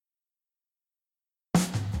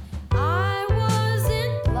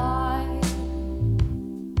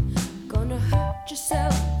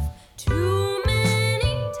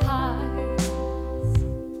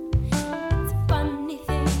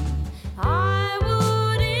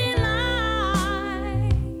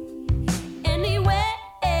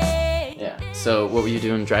So what were you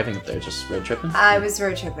doing driving up there? Just road tripping? I was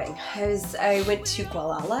road tripping. I went to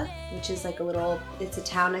Gualala, which is like it's a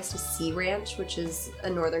town next to Sea Ranch, which is a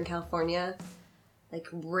Northern California, like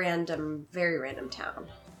very random town.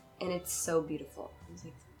 And it's so beautiful. It was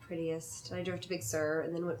like the prettiest. I drove to Big Sur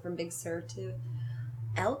and then went from Big Sur to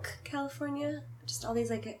Elk, California. Just all these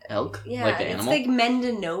like... Elk? Yeah. Like the animal? It's like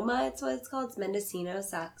Mendocino, it's what it's called. It's Mendocino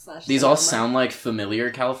 / These all sound like familiar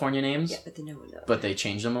California names. Yeah, but no one knows. But they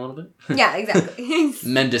changed them a little bit? Yeah, exactly.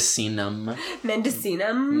 Mendocinum.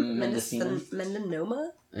 Mendocino.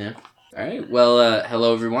 Yeah. All right. Well,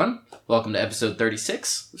 hello, everyone. Welcome to episode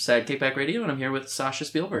 36 of Sad Kickback Radio, and I'm here with Sasha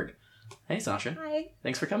Spielberg. Hey, Sasha. Hi.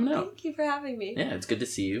 Thanks for coming out. Thank you for having me. Yeah, it's good to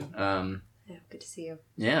see you. Yeah, good to see you.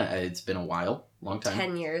 Yeah, it's been a while. Long time.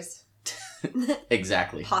 10 years.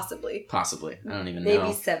 Exactly. Possibly. I don't even know.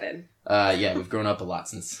 Maybe 7. Yeah, we've grown up a lot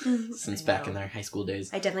since back in our high school days.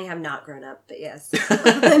 I definitely have not grown up, but yes.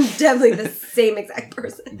 I'm definitely the same exact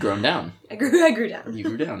person. Grown down. I grew down. You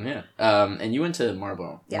grew down, yeah. And you went to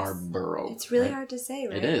Marlboro. Yes. Marlboro. It's really hard to say,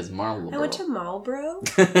 right? It is, Marlboro. I went to Marlboro,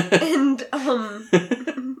 and,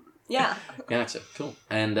 yeah. Gotcha, cool.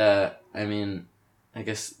 And, I mean, I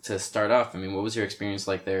guess to start off, what was your experience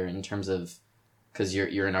like there in terms of, because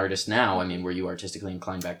you're an artist now, were you artistically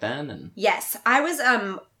inclined back then? And yes, I was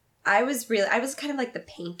kind of like the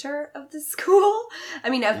painter of the school.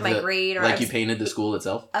 Of my grade. Or you painted the school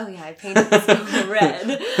itself? Oh yeah, I painted the school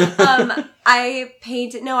red. I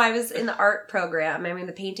was in the art program,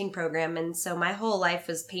 the painting program, and so my whole life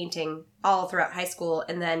was painting all throughout high school,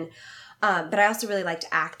 and then, but I also really liked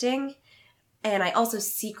acting. And I also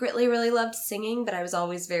secretly really loved singing, but I was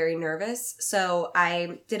always very nervous. So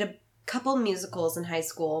I did a couple musicals in high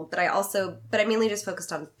school, but I mainly just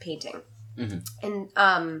focused on painting. Mm-hmm.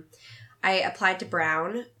 And I applied to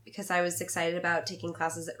Brown because I was excited about taking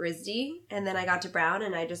classes at RISD. And then I got to Brown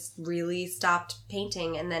and I just really stopped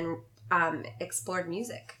painting and then explored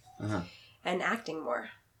music and acting more.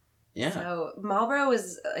 Yeah. So Marlboro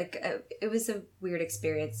was it was a weird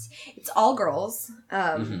experience. It's all girls.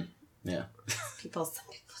 Yeah. Some people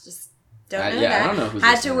just don't know that. Yeah, I don't know who's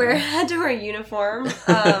had to wear a uniform.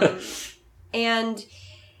 And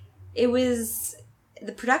it was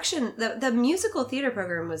the production, the musical theater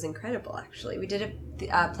program was incredible, actually. We did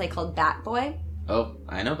a play called Bat Boy. Oh,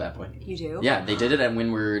 I know Bat Boy. You do? Yeah, they did it at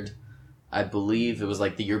Windward. I believe it was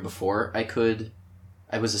like the year before I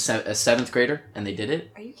was a 7th grader, and they did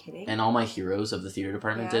it. Are you kidding? And all my heroes of the theater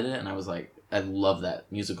department did it, and I was like, I love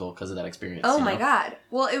that musical because of that experience. Oh my God.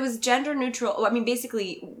 Well, it was gender neutral.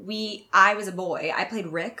 Basically, I was a boy. I played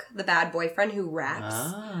Rick, the bad boyfriend who raps.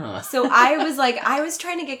 Ah. So I was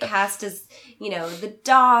trying to get cast as, the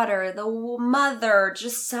daughter, the mother,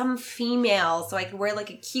 just some female. So I could wear like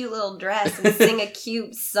a cute little dress and sing a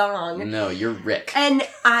cute song. No, you're Rick. And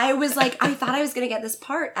I was like, I thought I was going to get this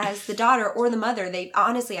part as the daughter or the mother.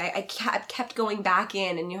 I kept going back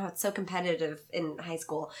in, and it's so competitive in high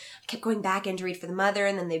school. I kept going back in to read for the mother,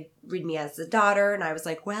 and then they read me as the daughter, and I was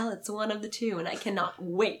like, well, it's one of the two, and I cannot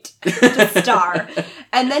wait to star.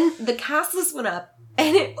 And then the cast list went up,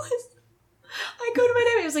 and I go to my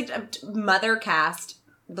name, it was like mother cast,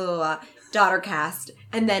 daughter cast,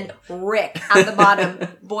 and then Rick at the bottom,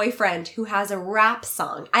 boyfriend who has a rap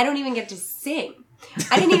song. I don't even get to sing.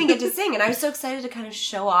 I didn't even get to sing, and I was so excited to kind of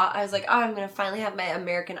show off. I was like, I'm going to finally have my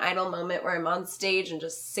American Idol moment where I'm on stage and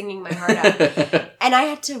just singing my heart out. And I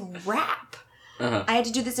had to rap. Uh-huh. I had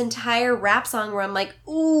to do this entire rap song where I'm like,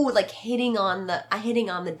 ooh, like hitting on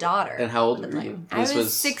the daughter. And how old were you? I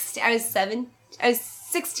was 16. I was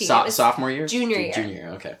 16. Sophomore year? Junior year. Junior year,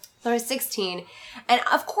 okay. So I was 16. And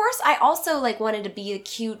of course, I also wanted to be a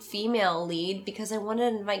cute female lead because I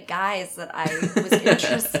wanted to invite guys that I was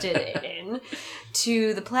interested in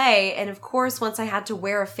to the play. And of course, once I had to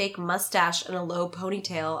wear a fake mustache and a low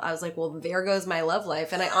ponytail, I was like, well, there goes my love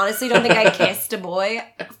life. And I honestly don't think I kissed a boy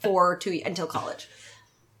until college.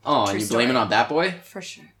 Oh, and you blame it on that boy? For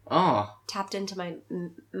sure. Oh. Tapped into my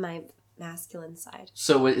masculine side.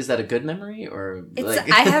 So is that a good memory or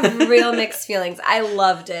I have real mixed feelings. I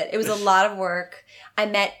loved it. It was a lot of work. I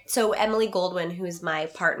met Emily Goldwyn, who's my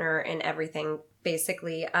partner in everything.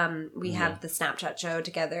 Basically, we have the Snapchat show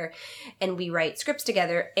together, and we write scripts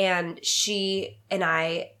together. And she and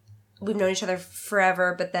we've known each other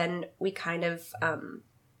forever, but then we kind of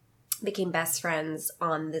became best friends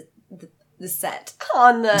on the set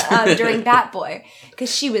on the during Bat Boy,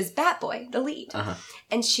 because she was Bat Boy, the lead,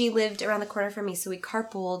 and she lived around the corner from me, so we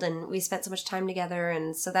carpooled and we spent so much time together,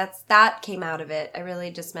 and so that came out of it. I really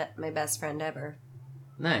just met my best friend ever.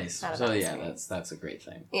 Nice. Not a So bad yeah, experience. that's a great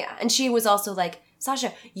thing. Yeah, and she was also like,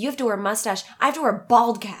 Sasha, you have to wear a mustache. I have to wear a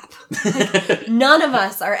bald cap. Like, none of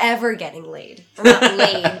us are ever getting laid. Or not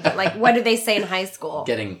laid, but like, what did they say in high school?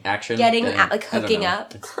 Getting action. Like I don't hooking know.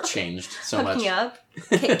 up. It's changed so Hooking much. up.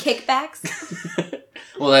 Kickbacks.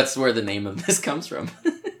 Well, that's where the name of this comes from.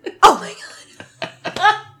 Oh my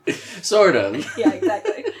god. Sort of. Yeah,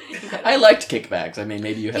 exactly. I liked kickbacks. I mean,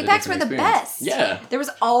 maybe you had a Kickbacks were different the experience. best. Yeah. There was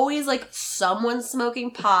always like someone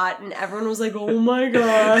smoking pot, and everyone was like, "Oh my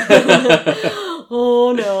god,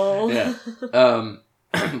 oh no."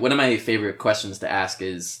 Yeah. One of my favorite questions to ask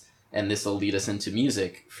is, and this will lead us into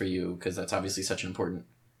music for you, because that's obviously such an important,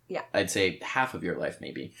 I'd say half of your life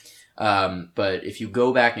maybe. But if you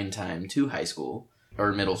go back in time to high school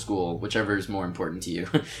or middle school, whichever is more important to you,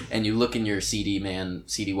 and you look in your CD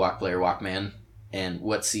Walkman, and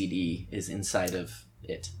what CD is inside of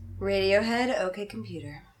it? Radiohead, OK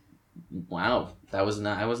Computer. Wow, I was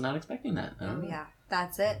not expecting that. Oh yeah,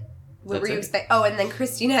 that's it. What That's were you it. expecting? Oh, and then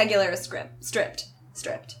Christina Aguilera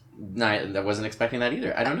stripped. No, I wasn't expecting that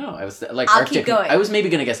either. I don't know. I was like I'll Arctic. keep going. I was maybe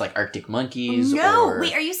gonna guess like Arctic Monkeys. No, or,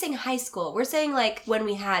 wait, are you saying high school? We're saying like when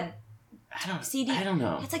we had CD. I don't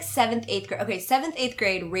know. It's like 7th, 8th grade. Okay, 7th, 8th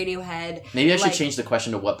grade, Radiohead. Maybe I should like- change the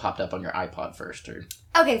question to what popped up on your iPod first, or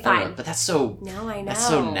Okay, I don't know. fine. But that's so. No, I know. That's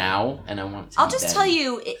so now, and I want. I'll just tell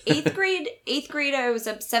you, 8th grade, 7th grade,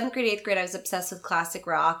 8th grade, I was obsessed with classic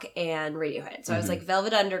rock and Radiohead. So I was like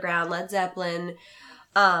Velvet Underground, Led Zeppelin,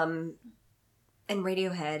 and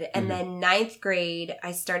Radiohead. And then 9th grade,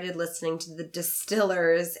 I started listening to the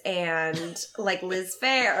Distillers and like Liz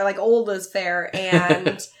Phair, or like old Liz Phair,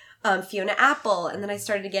 and Fiona Apple. And then I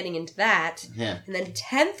started getting into that. Yeah. And then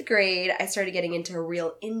 10th grade, I started getting into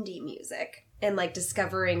real indie music and like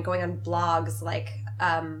discovering, going on blogs like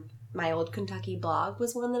my old Kentucky blog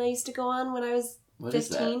was one that I used to go on when I was What is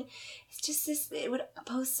 15. that? It's just this, it would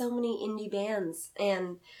post so many indie bands.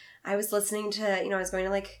 And I was listening to, I was going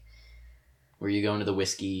to like, Were you going to the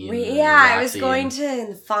whiskey? And I was Roxy going and-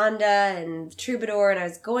 to Fonda and Troubadour, and I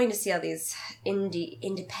was going to see all these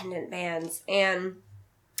independent bands. And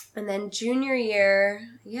then junior year,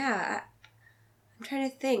 I'm trying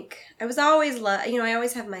to think. I was always, I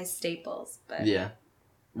always have my staples, but Yeah.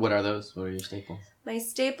 What are those? What are your staples? my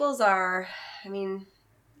staples are,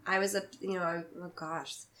 I was oh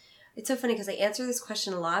gosh. It's so funny because I answer this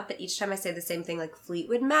question a lot, but each time I say the same thing, like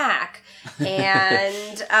Fleetwood Mac,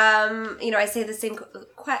 and I say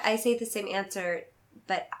the same answer,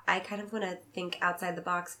 but I kind of want to think outside the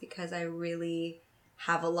box because I really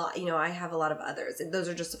have a lot. I have a lot of others. Those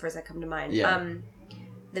are just the first that come to mind. Yeah.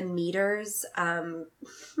 The Meters,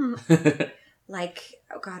 like,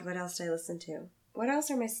 oh God, what else did I listen to? What else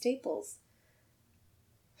are my staples?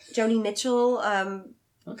 Joni Mitchell,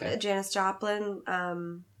 Okay. Janis Joplin.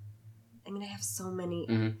 I have so many.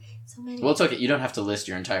 Mhm. So many. Well, it's okay. You don't have to list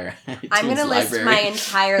your entire. I'm going to iTunes list library. my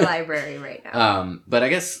entire library right now. But I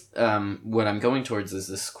guess what I'm going towards is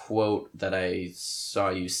this quote that I saw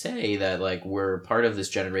you say that like we're part of this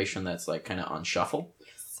generation that's like kind of on shuffle.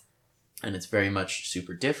 Yes. And it's very much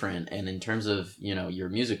super different. And in terms of, your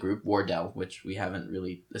music group, Wardell, which we haven't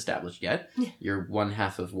really established yet, Yeah. you're one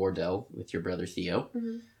half of Wardell with your brother Theo.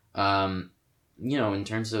 Mhm. In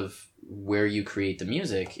terms of where you create the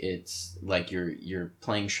music, it's like you're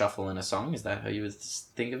playing shuffle in a song. Is that how you would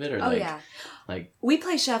think of it? Or Oh, yeah. Like We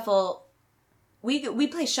play shuffle. We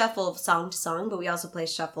play shuffle song to song, but we also play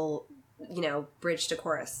shuffle, bridge to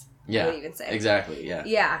chorus. yeah, I would even say. exactly. Yeah.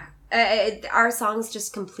 Yeah. Our songs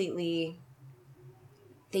just completely,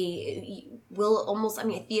 they will almost,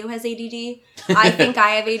 Theo has ADD. I think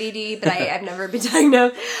I have ADD, but I've never been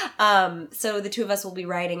diagnosed. So the two of us will be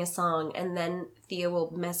writing a song, and then Theo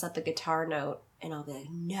will mess up a guitar note, and I'll be like,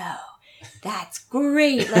 no, that's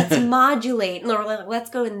great. Let's modulate. Or let's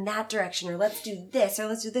go in that direction, or let's do this, or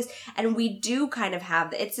let's do this. And we do kind of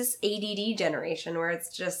have, it's this ADD generation where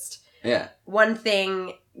it's just Yeah. one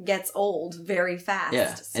thing gets old very fast.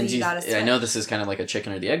 Yeah. So And you gotta switch. I know this is kind of like a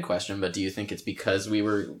chicken or the egg question, but do you think it's because we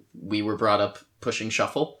were brought up pushing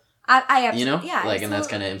shuffle? I absolutely, yeah, like, and that's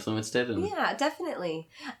absolutely. kind of influenced it. And Yeah, definitely.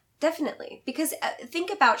 Because think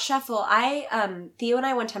about shuffle. Theo and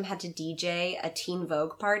I one time had to DJ a Teen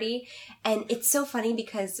Vogue party, and it's so funny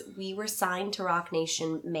because we were signed to Rock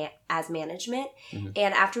Nation as management, Mhm.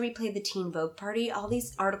 and after we played the Teen Vogue party, all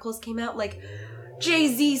these articles came out like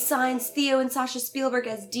Jay-Z signs Theo and Sasha Spielberg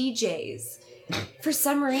as DJs. For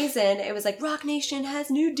some reason, it was like Rock Nation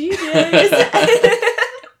has new DJs.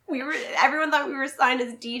 Everyone thought we were signed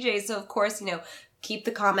as DJs, so of course, keep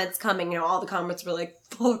the comments coming. All the comments were like,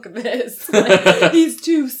 fuck this. Like, these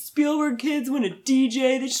two Spielberg kids want to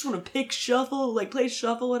DJ. They just want to play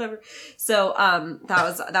shuffle, whatever. So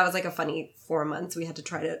that was like a funny 4 months. We had to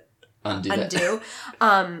try to undo.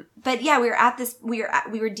 But yeah, we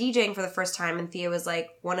were DJing for the first time, and Theo was like,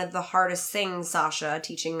 one of the hardest things, Sasha,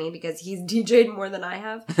 teaching me, because he's DJ'd more than I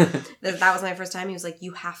have. That was my first time. He was like,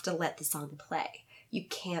 you have to let the song play. You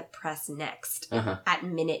can't press next at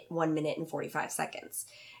 1 minute and 45 seconds.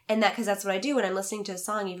 And because that's what I do when I'm listening to a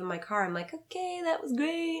song, even in my car, I'm like, okay, that was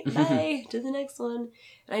great. Bye. To the next one.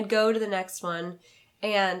 And I'd go to the next one.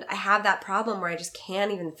 And I have that problem where I just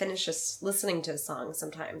can't even finish just listening to a song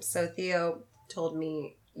sometimes. So Theo told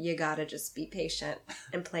me, you gotta just be patient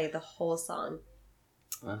and play the whole song.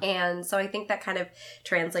 And so I think that kind of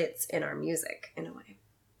translates in our music in a way.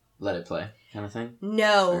 Let it play kind of thing?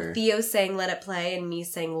 No, Theo saying let it play and me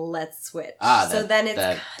saying let's switch. So then it's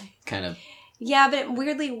that kind of... Yeah, but it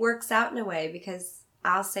weirdly works out in a way because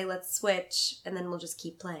I'll say let's switch and then we'll just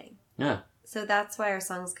keep playing. Yeah. So that's why our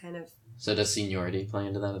songs kind of... So does seniority play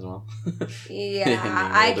into that as well?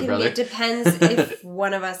 Yeah, it depends if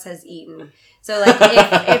one of us has eaten. So like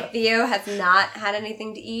if Theo has not had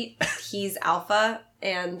anything to eat, he's alpha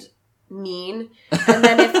and mean. And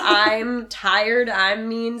then if I'm tired, I'm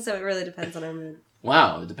mean. So it really depends on our mood.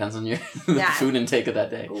 Wow, it depends on your food intake of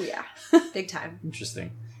that day. Oh yeah, big time.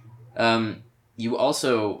 Interesting. You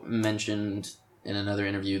also mentioned in another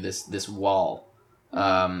interview this wall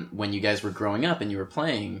when you guys were growing up and you were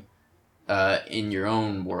playing in your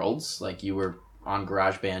own worlds, like you were on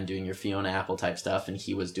GarageBand doing your Fiona Apple type stuff and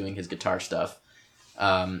he was doing his guitar stuff.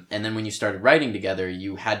 And then when you started writing together,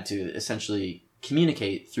 you had to essentially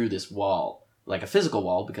communicate through this wall, like a physical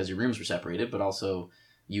wall because your rooms were separated, but also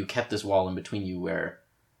you kept this wall in between you where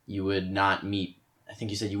you would not meet. I think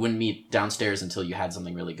you said you wouldn't meet downstairs until you had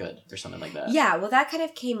something really good or something like that. Yeah, well, that kind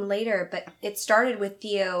of came later, but it started with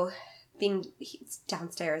Theo being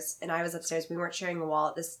downstairs and I was upstairs. We weren't sharing a wall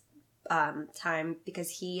at this time because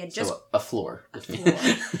he had just... So a floor.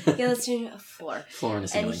 Yeah, let's do a floor. Floor and a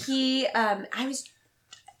ceiling. And he, I was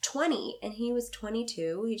 20 and he was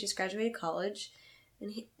 22. He just graduated college.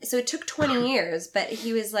 And so it took 20 years, but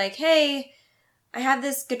he was like, hey, I have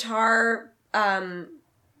this guitar, I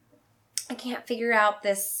can't figure out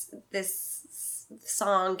this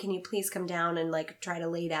song. Can you please come down and like try to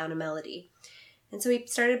lay down a melody? And so we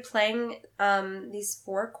started playing these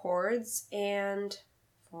 4 chords and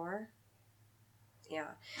 4. Yeah.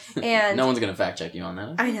 And no one's gonna fact check you on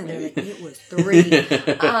that. I know, they're like, it was 3.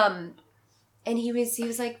 And he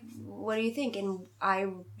was like, what do you think? And I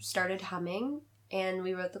started humming and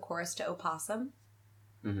we wrote the chorus to Opossum.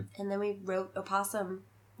 Mm-hmm. And then we wrote Opossum.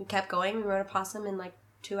 We kept going. We wrote Opossum in like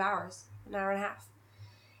 2 hours, an hour and a half.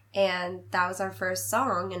 And that was our first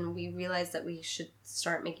song. And we realized that we should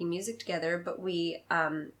start making music together. But we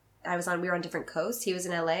were on different coasts. He was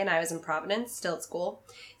in LA and I was in Providence, still at school.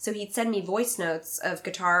 So he'd send me voice notes of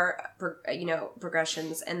guitar,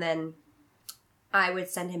 progressions. And then I would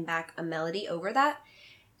send him back a melody over that.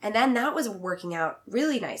 And then that was working out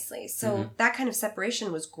really nicely. So that kind of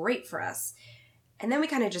separation was great for us. And then we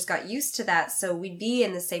kind of just got used to that. So we'd be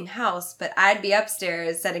in the same house, but I'd be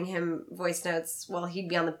upstairs sending him voice notes while he'd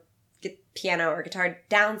be on the piano or guitar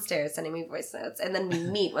downstairs sending me voice notes. And then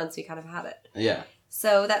we'd meet once we kind of had it. Yeah.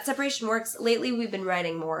 So that separation works. Lately, we've been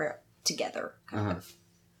writing more together, kind of.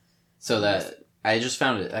 So that, I just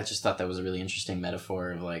thought that was a really interesting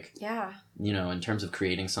metaphor of like, yeah, in terms of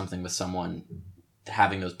creating something with someone,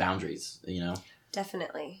 having those boundaries,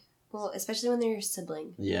 Definitely. Well, especially when they're your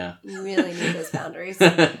sibling. Yeah. You really need those boundaries.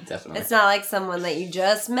 Definitely. It's not like someone that you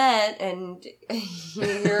just met and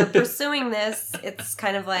you're pursuing this. It's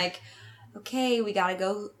kind of like, okay, we gotta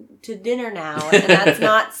go to dinner now. And that's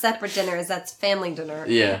not separate dinners, that's family dinner.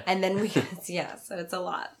 Yeah. And then so it's a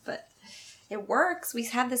lot. But it works. We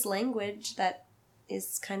have this language that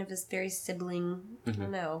is kind of this very sibling,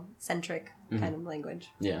 centric kind of language.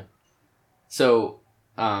 Yeah. So,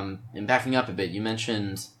 in backing up a bit, you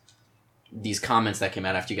mentioned these comments that came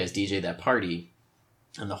out after you guys DJ'd that party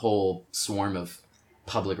and the whole swarm of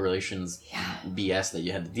public relations BS that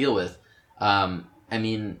you had to deal with. I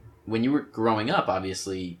mean, when you were growing up,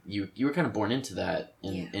 obviously, you were kind of born into that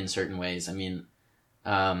in certain ways. I mean,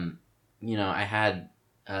 I had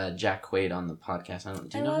Jack Quaid on the podcast.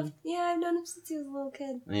 Do you know him? Yeah, I've known him since he was a little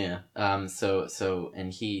kid. Yeah.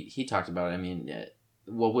 And he talked about it. I mean,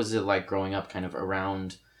 what was it like growing up kind of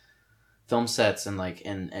around film sets and like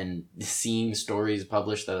and seeing stories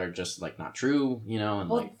published that are just like not true,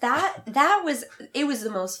 and that was the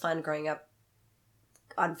most fun growing up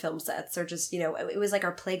on film sets or just, it was like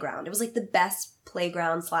our playground. It was like the best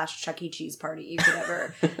playground / Chuck E. Cheese party you could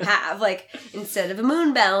ever have. Like, instead of a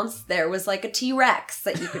moon bounce, there was like a T-Rex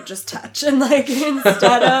that you could just touch. And like,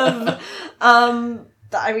 instead of,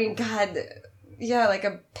 God, yeah, like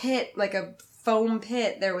a pit, like a foam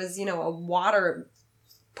pit, there was, a water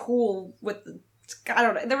pool with I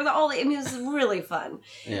don't know. There was it was really fun.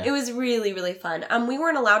 Yeah. It was really, really fun. We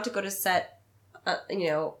weren't allowed to go to set,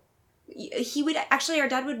 he would actually, our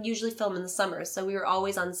dad would usually film in the summer, so we were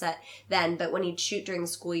always on set then. But when he'd shoot during the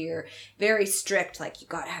school year, very strict, like you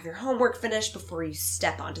got to have your homework finished before you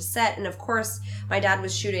step onto set. And of course, my dad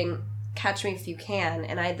was shooting Catch Me If You Can,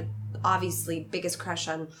 and I had the obviously biggest crush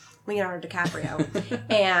on Leonardo DiCaprio,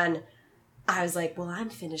 and I was like, well, I'm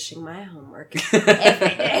finishing my homework every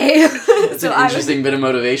day. That's an interesting bit of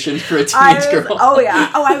motivation for a teenage girl. Oh,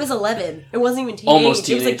 yeah. Oh, I was 11. It wasn't even teenage. Almost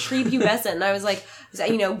teenage. It was like prepubescent. And I was like,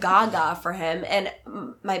 gaga for him. And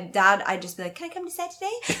my dad, I'd just be like, can I come to set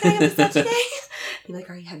today? Can I come to set today? He'd be like,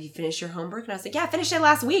 have you finished your homework? And I was like, yeah, I finished it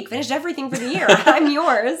last week. Finished everything for the year. I'm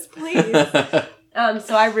yours. Please.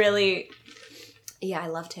 So I really, I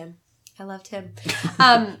loved him.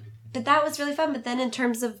 But that was really fun. But then in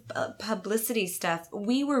terms of publicity stuff,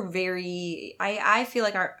 we were very... I feel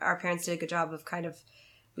like our parents did a good job of kind of...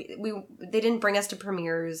 They didn't bring us to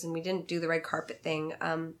premieres, and we didn't do the red carpet thing.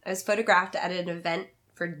 I was photographed at an event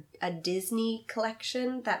for a Disney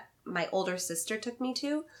collection that my older sister took me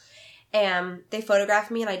to. And they photographed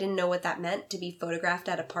me, and I didn't know what that meant, to be photographed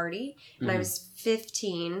at a party. And I was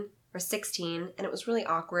 15... or 16, and it was really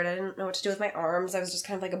awkward. I didn't know what to do with my arms. I was just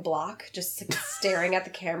kind of like a block, just like staring at the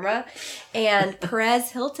camera. And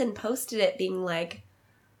Perez Hilton posted it being like,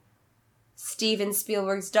 Steven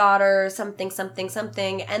Spielberg's daughter, something, something,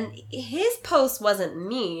 something. And his post wasn't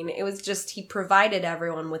mean. It was just he provided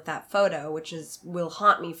everyone with that photo, which will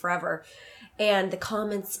haunt me forever. And the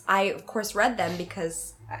comments, I, of course, read them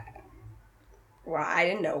because... I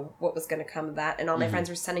didn't know what was going to come of that. And all my friends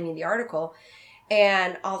were sending me the article.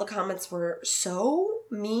 And all the comments were so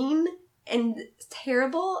mean and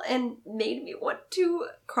terrible and made me want to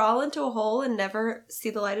crawl into a hole and never see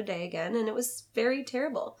the light of day again. And it was very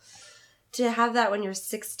terrible to have that when you're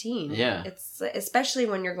 16. Yeah. It's especially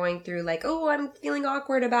when you're going through like, oh, I'm feeling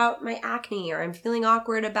awkward about my acne, or I'm feeling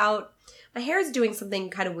awkward about my hair is doing something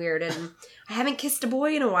kind of weird, and I haven't kissed a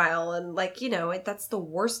boy in a while. And like, that's the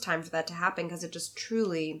worst time for that to happen, because it just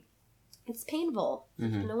truly... It's painful.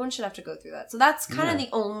 Mm-hmm. No one should have to go through that. So that's kind of the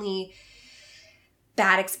only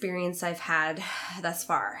bad experience I've had thus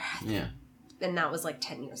far. Yeah. And that was like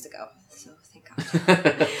 10 years ago. So thank God.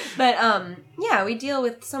 But we deal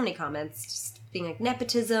with so many comments. Just being like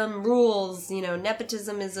nepotism, rules.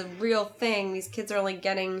 Nepotism is a real thing. These kids are only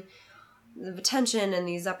getting the attention and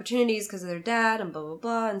these opportunities because of their dad and blah, blah,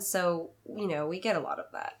 blah. And so, we get a lot of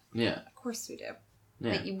that. Yeah. Of course we do.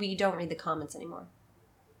 Yeah. But we don't read the comments anymore.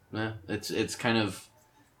 Yeah, it's kind of...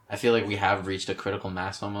 I feel like we have reached a critical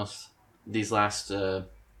mass almost these last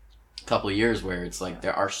couple of years, where it's like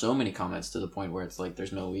there are so many comments to the point where it's like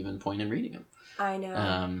there's no even point in reading them. I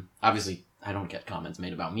know. Obviously, I don't get comments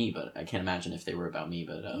made about me, but I can't imagine if they were about me.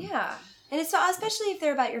 But yeah, and it's especially if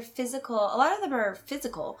they're about your physical. A lot of them are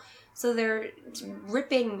physical, so they're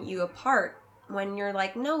ripping you apart when you're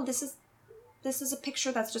like, no, this is a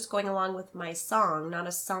picture that's just going along with my song, not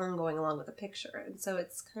a song going along with a picture. And so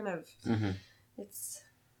it's kind of, I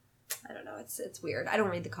don't know, it's weird. I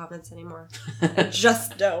don't read the comments anymore. I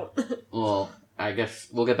just don't. Well, I guess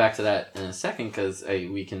we'll get back to that in a second, because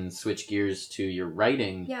we can switch gears to your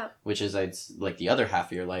writing, which is like the other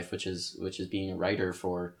half of your life, which is being a writer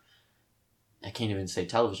for... I can't even say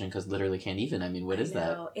television, because literally can't even. I mean, what is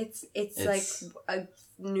that? It's like a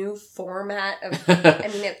new format of,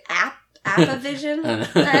 an App-a-vision?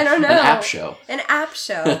 I don't know. An app show. An app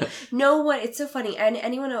show. No one, it's so funny. And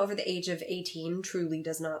anyone over the age of 18 truly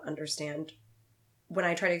does not understand. When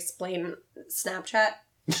I try to explain Snapchat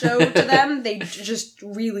show to them, they just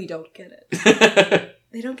really don't get it.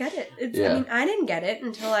 They don't get it. I didn't get it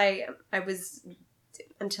until I was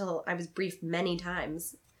briefed many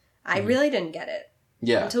times. I really didn't get it.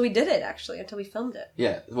 Yeah. Until we did it, actually. Until we filmed it.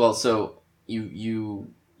 Yeah. Well, so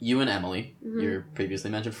you and Emily, your previously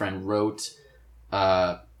mentioned friend, wrote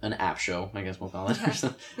an app show, I guess we'll call it,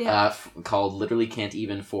 called Literally Can't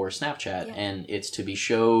Even for Snapchat. And it's to be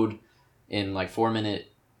showed in like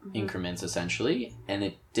 4-minute increments, essentially, and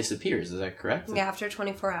it disappears. Is that correct? Yeah, after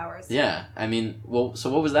 24 hours. Yeah. I mean, well,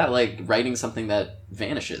 so what was that like, writing something that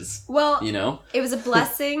vanishes? Well, it was a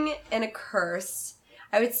blessing and a curse.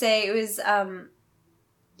 I would say it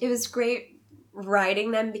was great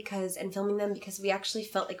writing them and filming them because we actually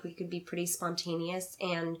felt like we could be pretty spontaneous,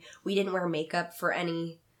 and we didn't wear makeup for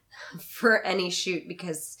any shoot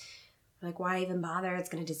because like, why even bother? It's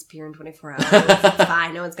going to disappear in 24 hours. It's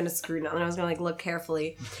fine. No one's going to screw it. No one's going to like look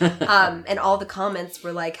carefully. And all the comments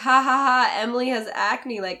were like, ha ha ha, Emily has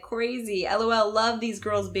acne like crazy. LOL, love these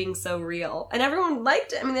girls being so real. And everyone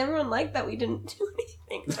liked it. I mean, everyone liked that we didn't do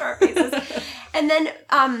anything to our faces. And then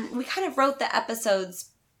we kind of wrote the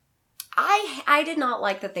episodes. I did not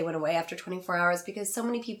like that they went away after 24 hours because so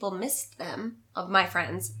many people missed them, of my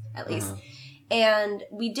friends at least. And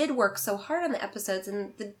we did work so hard on the episodes,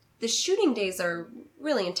 and the shooting days are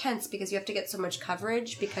really intense because you have to get so much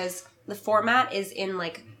coverage because the format is in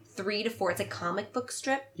like 3 to 4. It's a comic book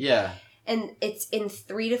strip. Yeah. And it's in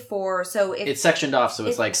 3 to 4. So it's sectioned off, so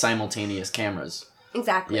it's like simultaneous cameras.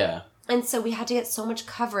 Exactly. Yeah. And so we had to get so much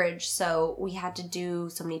coverage, so we had to do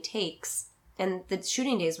so many takes. And the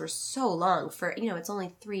shooting days were so long for, it's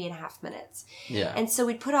only 3.5 minutes. Yeah. And so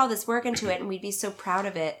we'd put all this work into it and we'd be so proud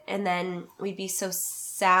of it. And then we'd be so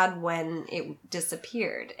sad when it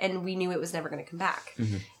disappeared. And we knew it was never going to come back.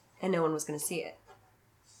 Mm-hmm. And no one was going to see it.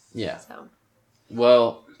 Yeah. So.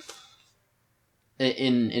 Well,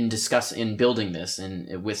 in building this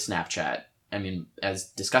and with Snapchat, I mean,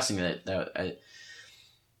 as discussing it,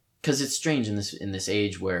 because it's strange in this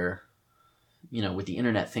age where, with the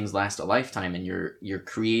internet, things last a lifetime, and you're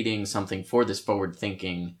creating something for this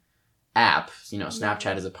forward-thinking app.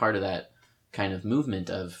 Snapchat is a part of that kind of movement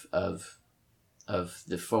of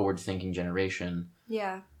the forward-thinking generation.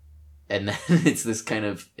 Yeah. And then it's this kind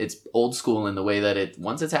of, it's old school in the way that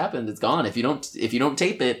once it's happened, it's gone. If you don't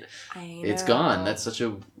tape it, it's gone. That's such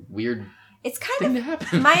a weird. It's kind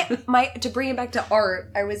of my to bring it back to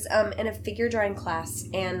art. I was in a figure drawing class,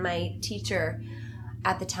 and my teacher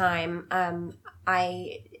at the time,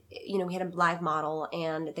 we had a live model,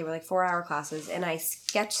 and they were like 4-hour classes, and I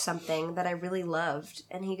sketched something that I really loved,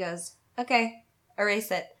 and he goes, "Okay, erase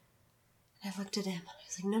it." And I looked at him, and I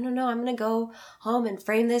was like, no, I'm going to go home and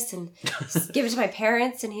frame this and give it to my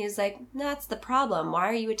parents. And he was like, "No, that's the problem. Why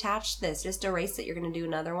are you attached to this? Just erase it. You're going to do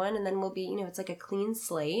another one, and then we'll be, it's like a clean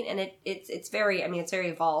slate." And it's very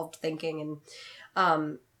evolved thinking,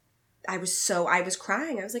 and I was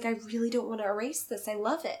crying. I was like, I really don't want to erase this. I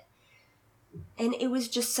love it. And it was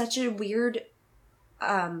just such a weird,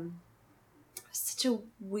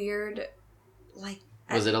 like.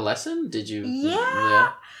 Was it a lesson? Did you?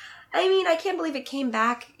 Yeah. I mean, I can't believe it came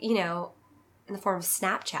back, in the form of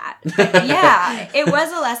Snapchat. But yeah, it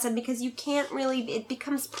was a lesson because you can't really, it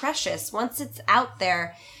becomes precious once it's out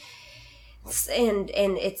there and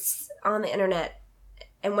it's on the internet.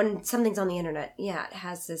 And when something's on the internet, yeah, it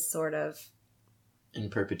has this sort of in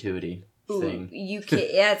perpetuity thing. You can't,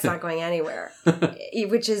 it's not going anywhere.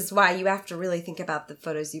 Which is why you have to really think about the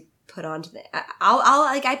photos you put onto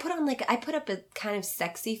I put up a kind of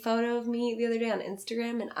sexy photo of me the other day on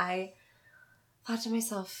Instagram, and I thought to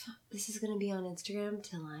myself, this is going to be on Instagram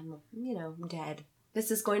till I'm, dead. This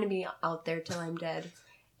is going to be out there till I'm dead.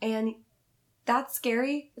 And that's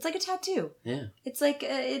scary. It's like a tattoo. Yeah. It's like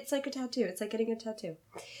a tattoo. It's like getting a tattoo.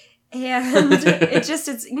 And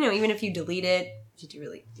it's even if you delete it,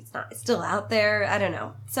 it's still out there. I don't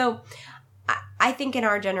know. So I think in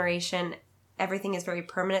our generation, everything is very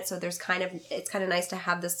permanent. So it's kind of nice to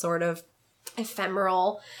have this sort of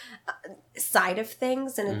ephemeral side of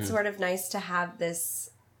things. And it's sort of nice to have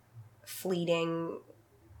this fleeting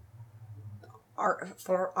art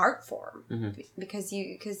form. Mm-hmm. Because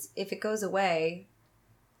if it goes away,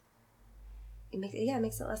 it makes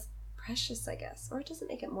it less precious, I guess. Or it doesn't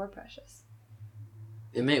make it more precious.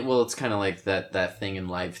 It's kind of like that thing in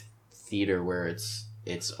live theater where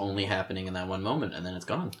it's only happening in that one moment and then it's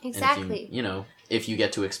gone. Exactly. And if you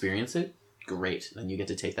get to experience it, great. Then you get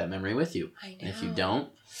to take that memory with you. I know. And if you don't,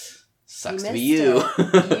 sucks to be you.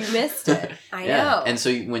 You missed it. I know. And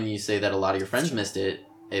so when you say that a lot of your friends missed it,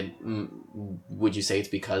 would you say it's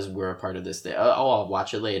because we're a part of this thing? Oh, I'll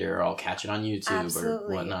watch it later, or I'll catch it on YouTube.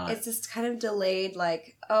 Absolutely. Or whatnot. It's just kind of delayed,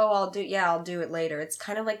 like, I'll do it later. It's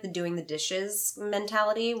kind of like the doing the dishes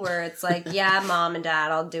mentality, where it's like, yeah, Mom and Dad,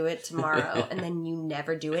 I'll do it tomorrow. And then you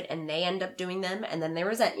never do it, and they end up doing them, and then they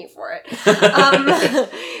resent you for it.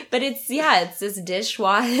 But it's this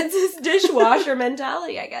dishwasher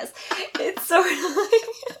mentality, I guess. It's sort of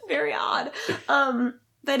like very odd.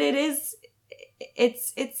 But it is...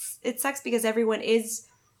 It sucks because everyone is,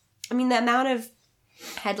 the amount of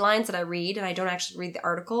headlines that I read, and I don't actually read the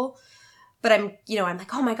article, but I'm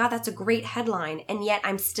like, oh my God, that's a great headline. And yet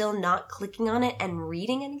I'm still not clicking on it and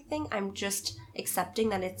reading anything. I'm just accepting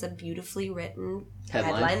that it's a beautifully written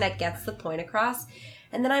headline that gets the point across.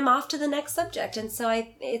 and then I'm off to the next subject. And so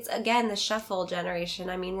it's again the shuffle generation.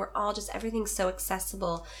 I mean, we're all just, everything's so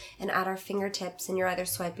accessible and at our fingertips, and you're either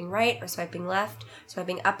swiping right or swiping left,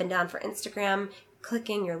 swiping up and down for Instagram,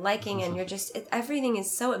 clicking, you're liking, and you're just, everything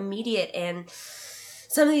is so immediate, and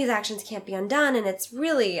some of these actions can't be undone. And it's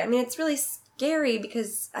really scary,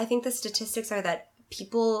 because I think the statistics are that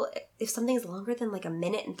people, if something is longer than like a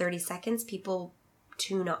minute and 30 seconds, people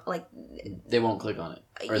tune out, like, they won't click on it,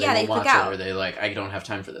 or they won't click watch out. it, or they like, I don't have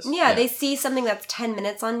time for this. Yeah, they see something that's 10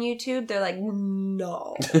 minutes on YouTube, they're like,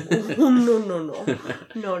 no.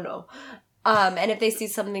 No. And if they see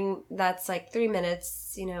something that's like 3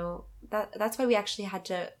 minutes, you know, that's why we actually had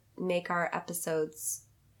to make our episodes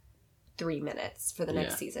 3 minutes for the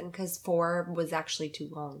next season, because 4 was actually too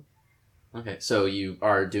long. Okay, so you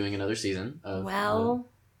are doing another season of...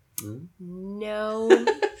 No,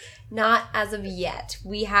 not as of yet.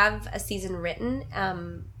 We have a season written,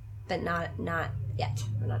 but not yet.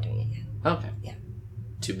 We're not doing it yet. Okay. Yeah.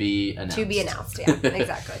 To be announced. To be announced, yeah,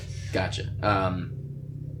 exactly. Gotcha.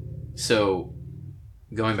 So,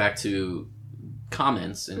 going back to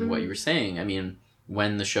comments and what you were saying, I mean,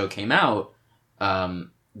 when the show came out,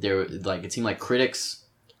 there, like, it seemed like critics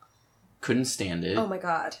couldn't stand it. Oh my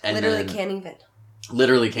god! And literally can't even.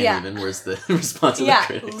 Literally can't even. Where's the response of the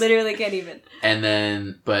critics? Yeah, literally can't even. And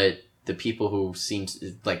then, but the people who seemed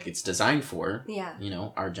like it's designed for, you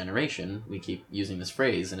know, our generation, we keep using this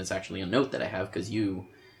phrase, and it's actually a note that I have because you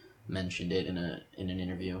mentioned it in an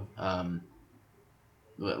interview.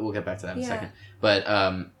 We'll get back to that in a second. But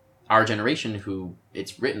our generation, who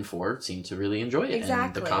it's written for, seemed to really enjoy it. Exactly.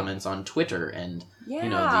 And the comments on Twitter and you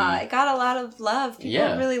know, it got a lot of love.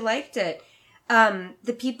 People really liked it.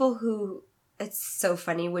 The people who, it's so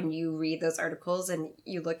funny when you read those articles and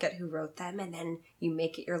you look at who wrote them, and then you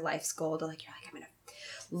make it your life's goal to, like, you're like, I'm gonna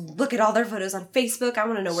look at all their photos on Facebook. I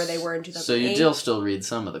want to know where they were in 2008. So you still read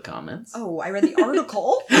some of the comments? Oh, I read the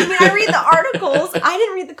article. I mean, I read the articles. I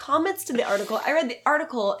didn't read the comments to the article. I read the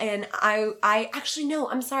article, and I actually,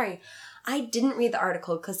 no, I'm sorry. I didn't read the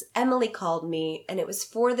article because Emily called me, and it was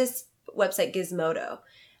for this website Gizmodo.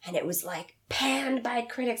 And it was like panned by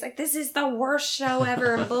critics, like, this is the worst show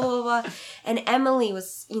ever, and blah, blah, blah. And Emily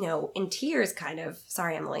was, you know, in tears, kind of.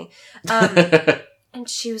 Sorry, Emily. And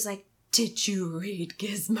she was like, did you read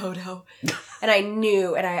Gizmodo? And I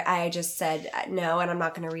knew, and I just said, no, and I'm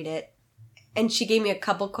not going to read it. And she gave me a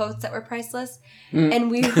couple quotes that were priceless. And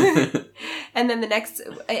we, and then in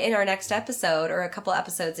our next episode, or a couple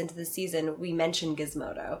episodes into the season, we mentioned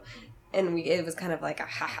Gizmodo. And it was kind of like a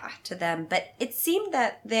haha to them. But it seemed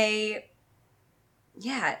that it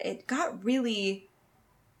got really,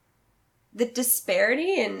 the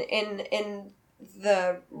disparity in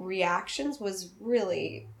the reactions was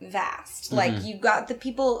really vast. Mm-hmm. Like, you got the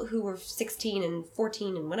people who were 16 and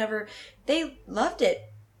 14 and whatever, they loved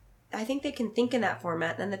it. I think they can think in that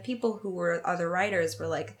format. And the people who were other writers were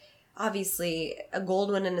like, obviously, a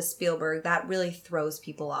Goldwyn and a Spielberg, that really throws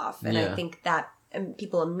people off. And I think that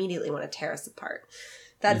people immediately want to tear us apart.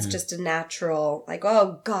 That's just a natural, like,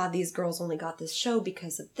 oh God, these girls only got this show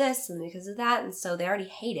because of this and because of that. And so they already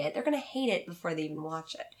hate it. They're going to hate it before they even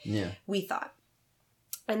watch it. Yeah. We thought.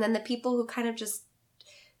 And then the people who kind of just,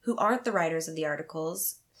 who aren't the writers of the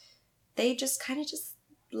articles, they just kind of just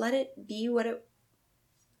let it be what it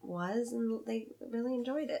was, and they really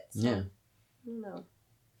enjoyed it. So, I don't know.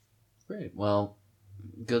 Great. Well,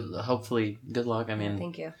 hopefully, good luck. I mean,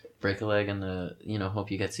 thank you. Break a leg, and hope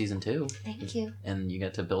you get season 2. Thank you. And you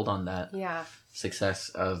get to build on that success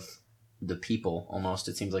of the people. Almost,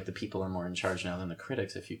 it seems like the people are more in charge now than the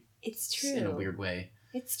critics. It's true in a weird way.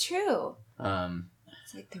 It's true.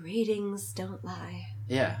 It's like the ratings don't lie.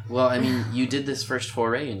 Yeah. Well, I mean, you did this first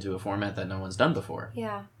foray into a format that no one's done before.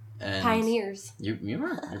 Yeah. And pioneers. You're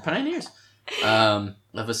pioneers. Of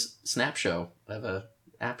a snap show. Of a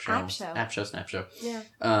app show. Snap show. Yeah.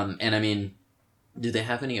 And I mean, do they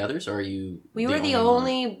have any others, or are you? We were the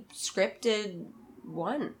only scripted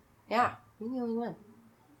one. Yeah, we were the only one.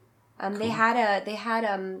 Cool. They had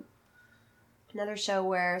another show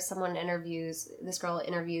where this girl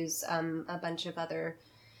interviews a bunch of other,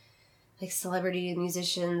 like, celebrity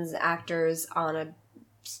musicians, actors on a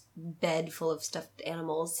bed full of stuffed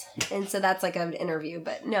animals, and so that's like an interview.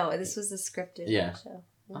 But no, this was a scripted show. Yeah.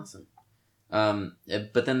 Awesome.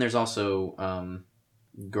 But then there's also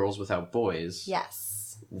Girls Without Boys.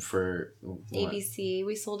 Yes. For what? ABC.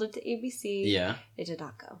 We sold it to ABC. Yeah. It did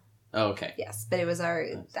not go. Oh, okay. Yes, but it was our...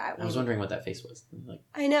 I was wondering what that face was. Like...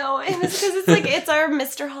 I know. It was because it's our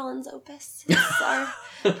Mr. Holland's opus. It's our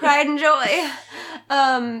pride and joy.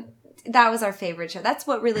 That was our favorite show. That's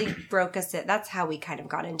what really broke us. That's how we kind of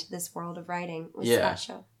got into this world of writing, was that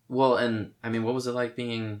show. Well, and I mean, what was it like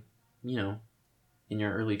being, in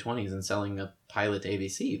your early 20s and selling a pilot to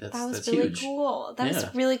ABC? That's really huge. Cool. That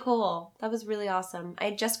was really cool. That was really awesome. I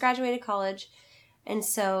had just graduated college, and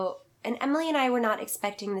Emily and I were not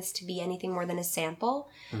expecting this to be anything more than a sample.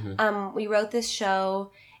 Mm-hmm. We wrote this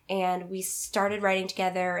show, and we started writing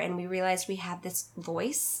together, and we realized we had this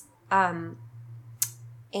voice, and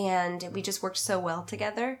we just worked so well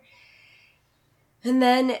together. And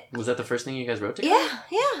then... Was that the first thing you guys wrote together?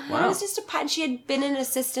 Yeah. Wow. It was just she had been an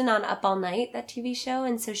assistant on Up All Night, that TV show,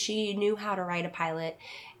 and so she knew how to write a pilot.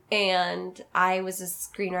 And I was a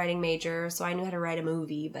screenwriting major, so I knew how to write a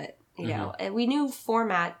movie, but, and we knew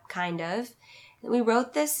format, kind of. And we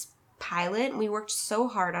wrote this pilot, and we worked so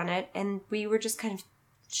hard on it, and we were just kind of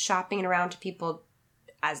shopping it around to people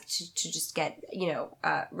as to just get,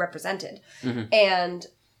 represented. Mm-hmm. And...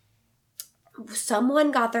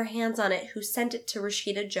 someone got their hands on it who sent it to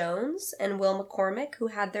Rashida Jones and Will McCormick, who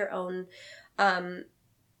had their own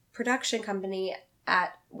production company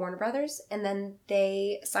at Warner Brothers, and then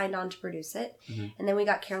they signed on to produce it. Mm-hmm. And then we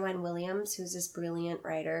got Caroline Williams, who's this brilliant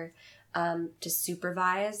writer, to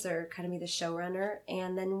supervise or kind of be the showrunner.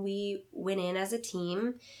 And then we went in as a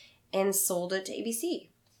team and sold it to ABC.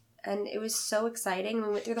 And it was so exciting. We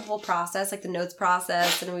went through the whole process, like the notes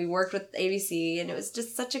process, and we worked with ABC, and it was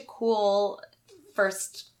just such a cool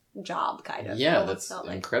first job, kind of. Yeah, that's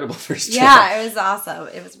incredible first job. Yeah, it was awesome.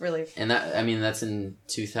 It was really... And that's in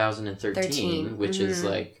 2013, which mm-hmm. is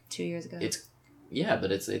like... 2 years ago.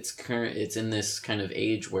 But it's current. It's in this kind of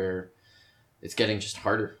age where it's getting just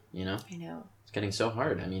harder, I know. It's getting so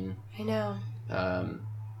hard. I mean... I know.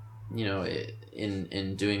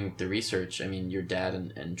 In doing the research, I mean, your dad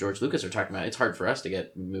and George Lucas are talking about, it's hard for us to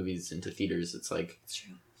get movies into theaters. It's like, it's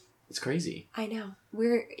true. It's crazy. I know.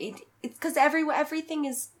 It's because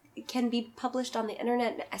everything can be published on the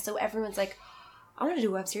internet, so everyone's like, I want to do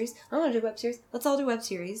a web series. Let's all do web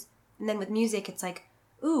series. And then with music, it's like,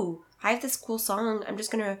 ooh, I have this cool song. I'm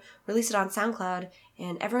just going to release it on SoundCloud.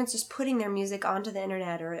 And everyone's just putting their music onto the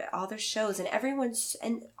internet or all their shows. And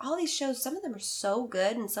all these shows, some of them are so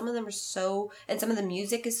good. And some of the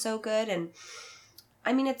music is so good. And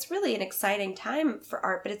I mean, it's really an exciting time for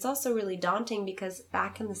art. But it's also really daunting because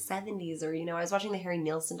back in the 70s I was watching the Harry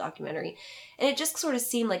Nilsson documentary. And it just sort of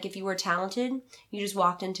seemed like if you were talented, you just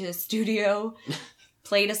walked into a studio,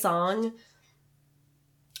 played a song...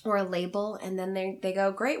 or a label, and then they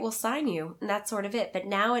go, great, we'll sign you. And that's sort of it. But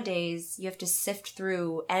nowadays, you have to sift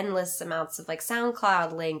through endless amounts of, like,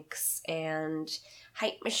 SoundCloud links and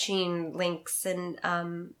Hype Machine links and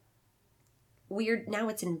now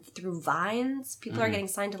it's through Vines. People mm-hmm. are getting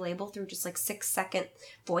signed to label through just, like, 6-second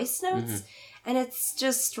voice notes. Mm-hmm. And it's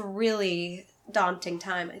just a really daunting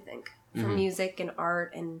time, I think, for mm-hmm. music and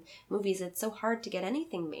art and movies. It's so hard to get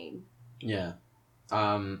anything made. Yeah.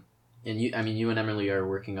 And you and Emily are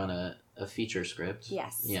working on a feature script.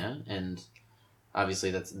 Yes. Yeah, and obviously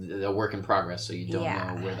that's a work in progress, so you don't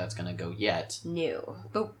know where that's going to go yet. No.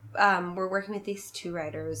 But we're working with these two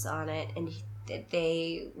writers on it, and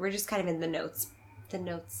we're just kind of in the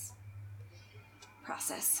notes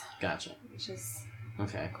process. Gotcha. Which is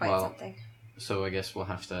quite something. So I guess we'll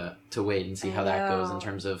have to wait and see how that goes in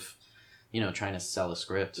terms of, trying to sell a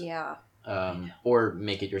script. Yeah. Or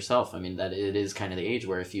make it yourself. I mean, that it is kind of the age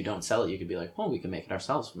where if you don't sell it, you could be like, we can make it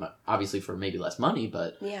ourselves. Obviously for maybe less money,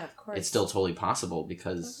 but yeah, of course. It's still totally possible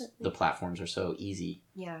because the platforms are so easy.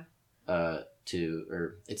 Yeah.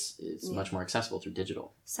 It's much more accessible through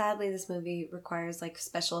digital. Sadly, this movie requires like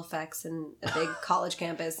special effects and a big college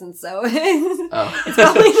campus, and so it's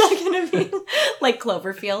probably not going to be like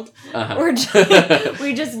Cloverfield. Uh-huh.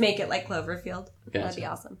 We just make it like Cloverfield. Gotcha. That'd be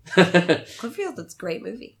awesome. Cloverfield, it's a great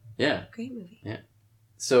movie. Yeah. Great movie. Yeah.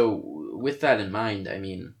 So with that in mind, I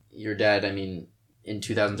mean, your dad, in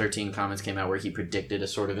 2013, comments came out where he predicted a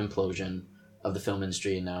sort of implosion of the film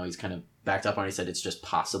industry, and now he's kind of backed up on it. He said it's just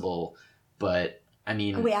possible, but I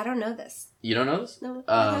mean... Oh, wait, I don't know this. You don't know this? No, what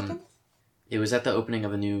happened? It was at the opening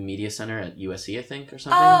of a new media center at USC, I think, or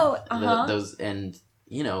something. Oh, uh-huh.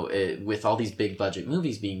 With all these big budget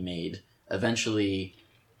movies being made, eventually,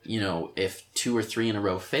 if 2 or 3 in a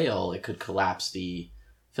row fail, it could collapse the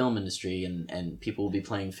film industry, and people will be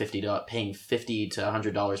paying $50 to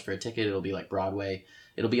 $100 for a ticket. It'll be like Broadway.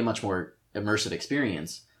 It'll be a much more immersive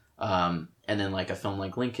experience. And then like a film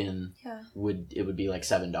like Lincoln would be like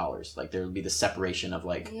 $7. Like there would be the separation of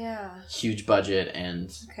like huge budget and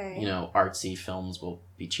artsy films will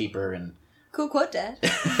be cheaper and cool quote, Dad.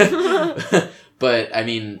 But I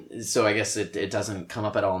mean, so I guess it doesn't come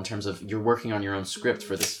up at all in terms of you're working on your own script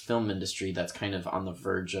for this film industry that's kind of on the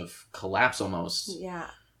verge of collapse almost. Yeah.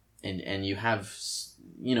 And you have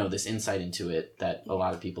this insight into it that a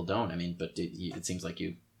lot of people don't. I mean, but it seems like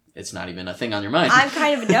it's not even a thing on your mind. I'm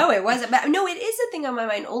kind of, no, it wasn't. But no, it is a thing on my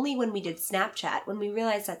mind only when we did Snapchat. When we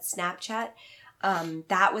realized that Snapchat,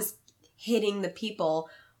 that was hitting the people.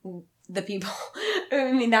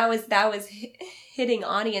 I mean, that was hitting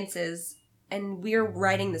audiences, and we're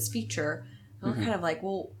writing this feature. And we're kind of like,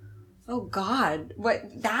 well, oh God, what?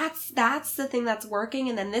 That's the thing that's working.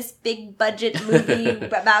 And then this big budget movie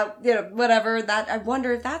about whatever that, I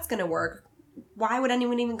wonder if that's gonna work. Why would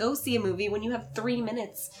anyone even go see a movie when you have 3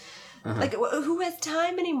 minutes? Like, who has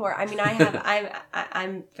time anymore? I mean,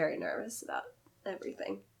 I'm very nervous about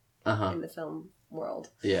everything in the film world.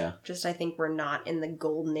 Yeah. Just, I think we're not in the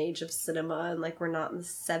golden age of cinema, and like we're not in the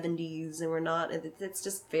 70s, and we're not. It's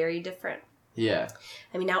just very different. Yeah.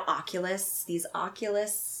 I mean, now these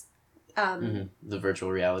Oculus. The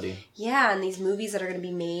virtual reality. Yeah, and these movies that are going to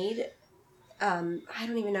be made. I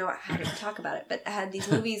don't even know how to talk about it, but these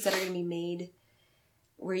movies that are going to be made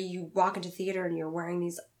where you walk into theater and you're wearing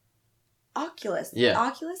these Oculus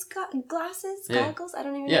glasses, goggles. I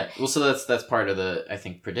don't even know. Yeah, well, so that's part of the, I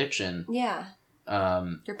think, prediction. Yeah.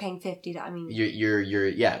 You're paying $50. I mean, you're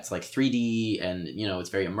it's like 3D, and it's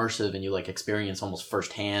very immersive, and you like experience almost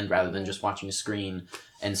firsthand rather than just watching a screen.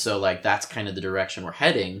 And so like that's kind of the direction we're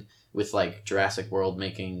heading with like Jurassic World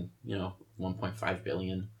making 1.5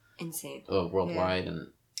 billion. Insane. Worldwide. Yeah.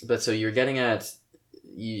 But so you're getting at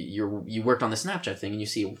you worked on the Snapchat thing, and you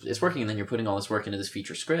see it's working, and then you're putting all this work into this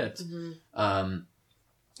feature script.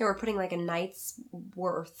 We're putting like a night's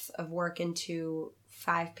worth of work into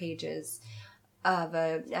 5 pages of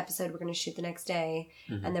an episode we're going to shoot the next day,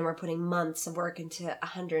 and then we're putting months of work into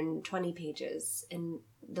 120 pages, and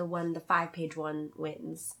the 5-page one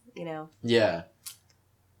wins. Yeah.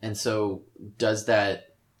 And so does that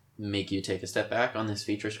make you take a step back on this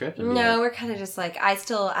feature script? No, we're kind of just like,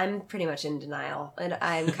 I'm pretty much in denial, and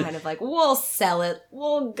I'm kind of like, we'll sell it,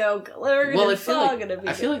 we'll go. I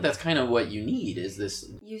feel like that's kind of what you need, is this.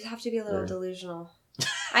 You have to be a little delusional.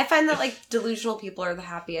 I find that like delusional people are the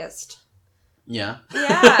happiest. Yeah.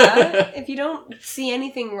 Yeah. If you don't see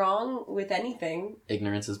anything wrong with anything,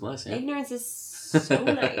 ignorance is bliss. Yeah. Ignorance is so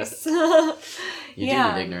nice. You do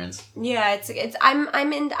need ignorance. Yeah, it's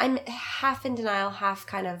I'm half in denial, half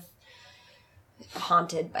kind of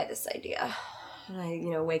haunted by this idea.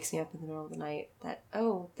 And wakes me up in the middle of the night that,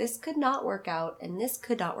 this could not work out, and this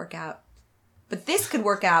could not work out. But this could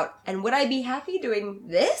work out, and would I be happy doing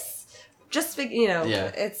this? Just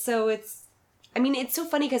yeah. It's so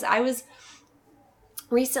funny because I was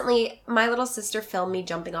recently, my little sister filmed me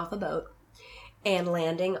jumping off a boat and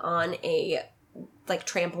landing on a like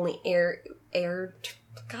trampoline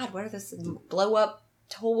what are those, blow up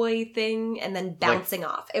toy thing, and then bouncing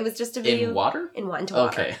off. It was just a video in water. Into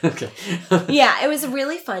water. Okay. Yeah, it was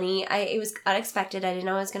really funny. It was unexpected. I didn't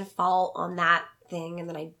know I was going to fall on that thing, and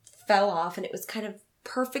then I fell off, and it was kind of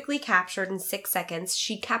perfectly captured in 6 seconds.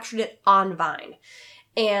 She captured it on Vine.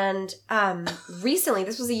 And recently,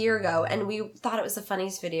 this was a year ago, and we thought it was the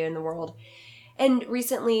funniest video in the world. And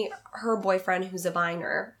recently, her boyfriend, who's a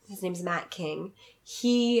Viner, his name's Matt King,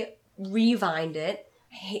 he revined it.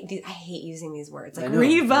 I hate using these words, like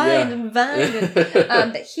revined and vined.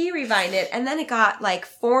 But he revined it, and then it got like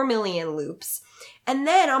 4 million loops. And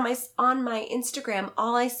then on my Instagram,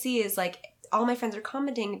 all I see is like all my friends are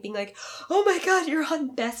commenting, being like, "Oh my God, you're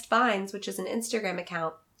on Best Vines," which is an Instagram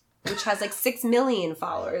account which has like 6 million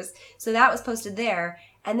followers. So that was posted there.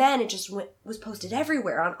 And then it just was posted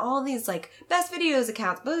everywhere on all these like best videos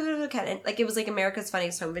accounts. And like it was like America's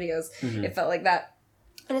Funniest Home Videos. It felt like that.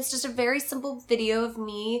 And it's just a very simple video of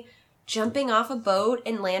me jumping off a boat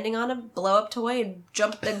and landing on a blow up toy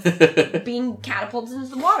and being catapulted into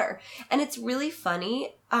the water. And it's really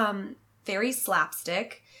funny, very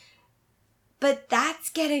slapstick. But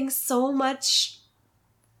that's getting so much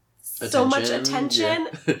attention.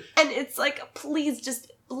 Yeah. And it's like, please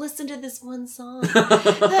just listen to this one song.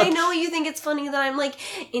 I know you think it's funny that I'm like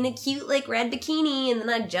in a cute like red bikini and then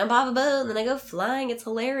I jump off a boat and then I go flying. It's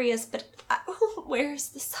hilarious, but where's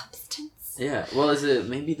the substance? Yeah, well, is it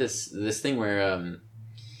maybe this thing where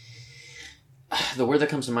the word that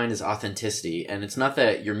comes to mind is authenticity, and it's not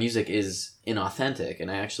that your music is inauthentic, and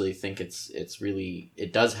I actually think it's really,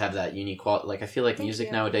 it does have that unique quality. Like I feel like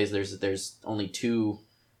music nowadays, there's only two.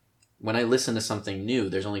 When I listen to something new,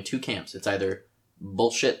 there's only 2 camps. It's either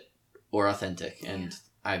bullshit or authentic. And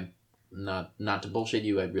I'm not to bullshit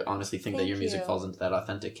you. I honestly think that your music falls into that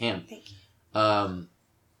authentic camp. Thank you.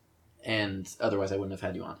 And otherwise I wouldn't have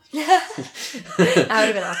had you on. That would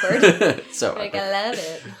have been awkward. So like, I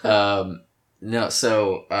love it. No,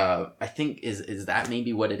 so I think is that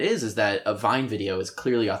maybe what it is that a Vine video is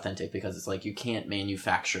clearly authentic because it's like you can't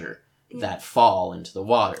manufacture that fall into the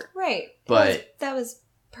water. Right. But that was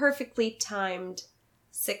perfectly timed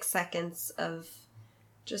 6 seconds of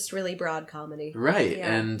just really broad comedy. Right.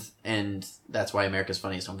 Yeah. And that's why America's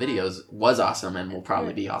Funniest Home Videos was awesome and will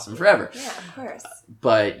probably be awesome forever. Yeah, of course.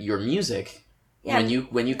 But your music, when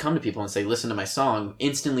you come to people and say, listen to my song,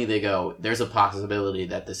 instantly they go, there's a possibility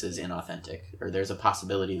that this is inauthentic, or there's a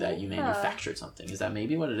possibility that you manufactured something. Is that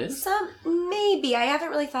maybe what it is? Maybe. I haven't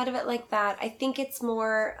really thought of it like that. I think it's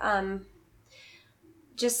more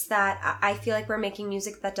just that I feel like we're making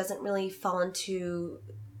music that doesn't really fall into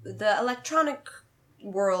the electronic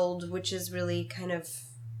world, which is really kind of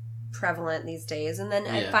prevalent these days. And then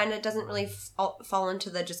I find it doesn't really fall into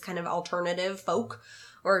the just kind of alternative folk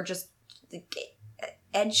or just the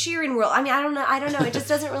Ed Sheeran world. I mean, I don't know. It just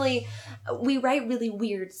doesn't really. We write really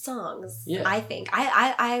weird songs. Yeah. I think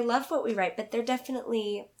I love what we write, but they're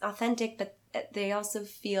definitely authentic. But they also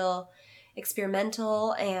feel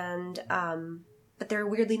experimental and but they're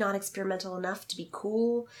weirdly not experimental enough to be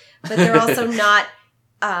cool. But they're also not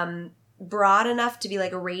broad enough to be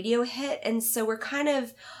like a radio hit. And so we're kind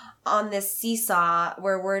of on this seesaw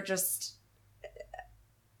where we're just.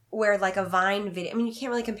 Where like a Vine video, I mean, you can't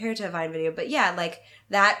really compare it to a Vine video, but yeah, like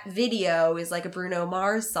that video is like a Bruno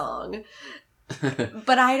Mars song.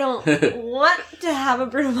 But I don't want to have a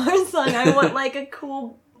Bruno Mars song. I want like a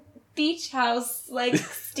cool beach house, like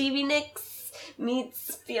Stevie Nicks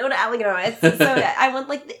meets Fiona Allen. I want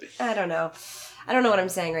like, I don't know what I'm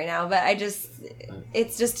saying right now, but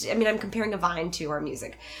it's just, I mean, I'm comparing a Vine to our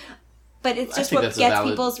music. But it's just what gets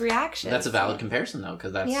people's reaction. That's a valid comparison, though,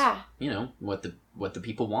 because that's what the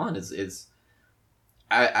people want is.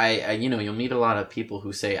 I you'll meet a lot of people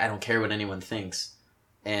who say I don't care what anyone thinks,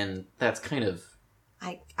 and that's kind of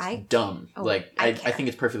dumb. I think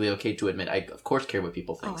it's perfectly okay to admit I of course care what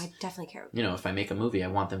people think. Oh, I definitely care. If I make a movie, I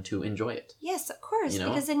want them to enjoy it. Yes, of course,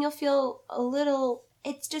 because then you'll feel a little.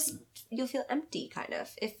 It's just you'll feel empty, kind of,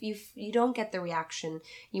 if you don't get the reaction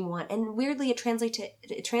you want. And weirdly, it translates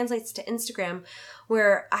to Instagram,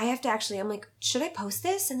 where I have to I'm like, should I post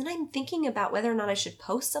this? And then I'm thinking about whether or not I should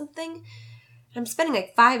post something. I'm spending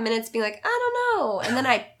like 5 minutes being like, I don't know, and then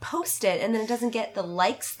I post it, and then it doesn't get the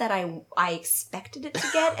likes that I expected it to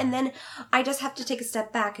get, and then I just have to take a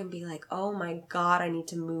step back and be like, oh my god, I need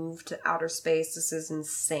to move to outer space. This is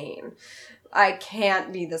insane. I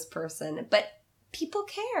can't be this person, but. People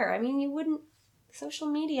care. I mean, social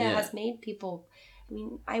media has made people, I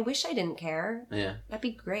mean, I wish I didn't care. Yeah. That'd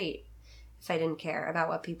be great if I didn't care about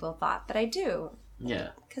what people thought, but I do. Yeah.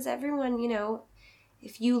 Because everyone,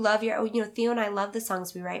 if you love Theo and I love the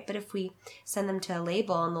songs we write, but if we send them to a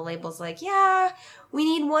label and the label's like, yeah, we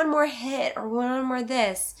need one more hit or one more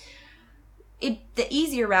this, the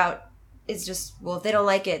easier route is just, well, if they don't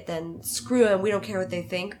like it, then screw them. We don't care what they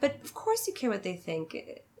think. But of course you care what they think.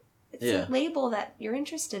 It's a label that you're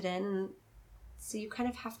interested in, and so you kind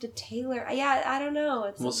of have to tailor. Yeah, I don't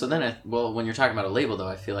know. When you're talking about a label, though,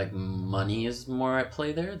 I feel like money is more at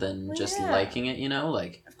play there than just liking it.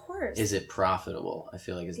 Like, of course, is it profitable? I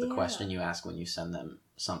feel like is the question you ask when you send them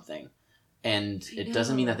something, and it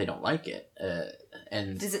doesn't mean that they don't like it.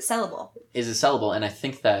 And is it sellable? Is it sellable? And I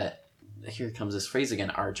think that here comes this phrase again.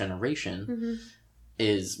 Our generation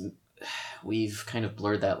is we've kind of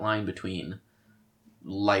blurred that line between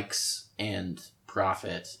likes and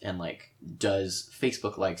profit, and like, does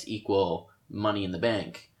Facebook likes equal money in the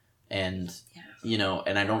bank? And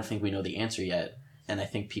and I don't think we know the answer yet, and I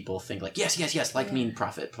think people think like yes mean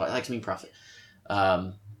profit, likes mean profit,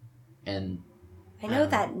 and I know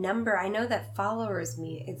that number. I know that followers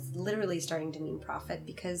mean it's literally starting to mean profit,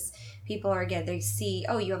 because people are they see,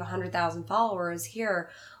 oh, you have 100,000 followers here,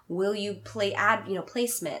 will you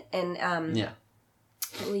placement, and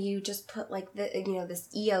will you just put like this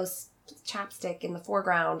EOS chapstick in the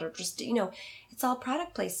foreground, or just it's all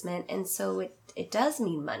product placement, and so it does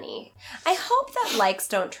mean money. I hope that likes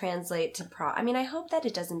don't translate to I hope that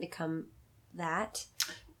it doesn't become that,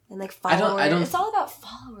 and like followers. It's all about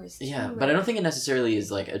followers too, right? But I don't think it necessarily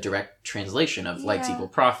is like a direct translation of likes equal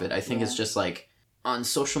profit. I think it's just like on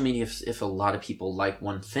social media, if a lot of people like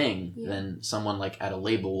one thing, then someone like at a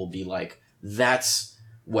label will be like, that's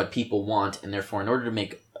what people want, and therefore in order to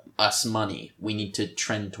make us money, we need to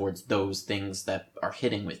trend towards those things that are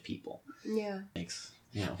hitting with people.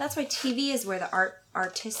 That's why TV is where the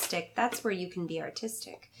artistic, that's where you can be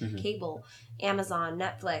artistic. Cable, Amazon,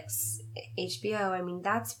 Netflix, HBO, I mean,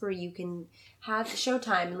 that's where you can have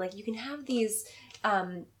Showtime, and like you can have these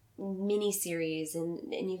mini series, and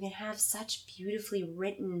you can have such beautifully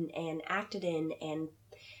written and acted in and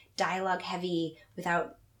dialogue heavy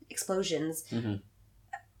without explosions mm-hmm.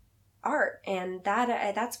 art. And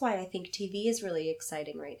that's why I think TV is really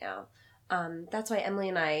exciting right now. That's why Emily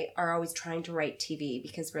and I are always trying to write TV,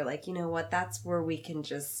 because we're like, you know what, that's where we can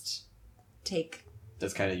just take...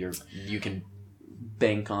 That's kind of you can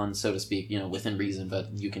bank on, so to speak, you know, within reason,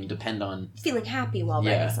 but you can depend on... Feeling happy while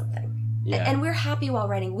writing something. Yeah. And we're happy while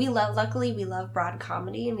writing. Luckily, we love broad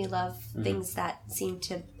comedy, and we love things that seem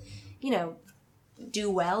to, you know, do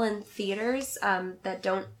well in theaters, that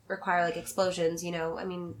don't require, like, explosions, you know. I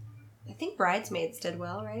mean, I think Bridesmaids did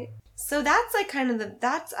well, right? So that's, like, kind of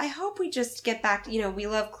I hope we just get back to, you know, we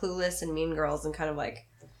love Clueless and Mean Girls and kind of, like,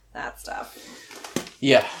 that stuff.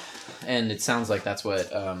 Yeah. And it sounds like that's what,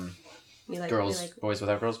 girls, boys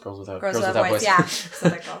without girls without boys. Yeah.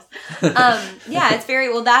 Yeah, it's very,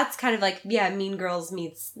 well, that's kind of like, yeah, Mean Girls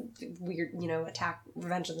meets weird, you know,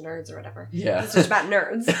 Revenge of the Nerds or whatever. Yeah. It's just about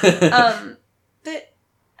nerds. But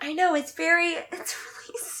I know, it's really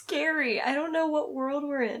scary. I don't know what world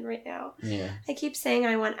we're in right now. Yeah. I keep saying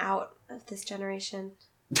I want out of this generation.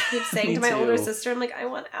 I keep saying to my older sister, I'm like, I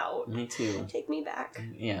want out. Me too. Take me back.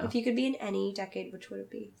 Yeah. If you could be in any decade, which would it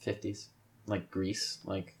be? 50s. Like Grease.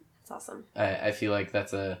 Like... That's awesome. I feel like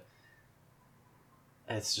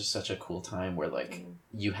it's just such a cool time where, like,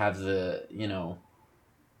 you have the, you know,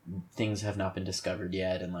 things have not been discovered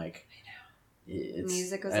yet, and, like... It's,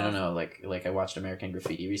 music was I don't know, like I watched American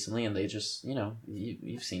Graffiti recently, and they just, you know,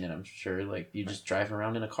 you've seen it, I'm sure, like, you just drive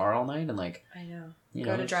around in a car all night, and, like, I know,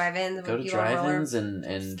 go to drive-ins and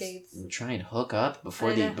try and hook up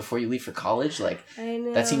before you leave for college. Like, I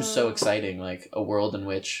know. That seems so exciting, like a world in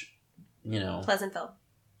which, you know, Pleasantville,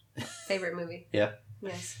 favorite movie. Yeah.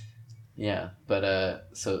 Yes. Yeah, but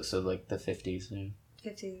so like the 50s. Yeah.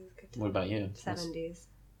 50s. What about you? 70s.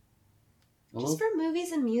 Just for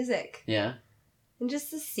movies and music. Yeah. And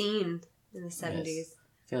just the scene in the 70s. Yes.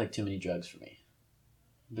 I feel like too many drugs for me.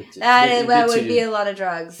 That would be a lot of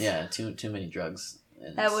drugs. Yeah, too many drugs.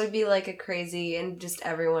 That would be like a crazy, and just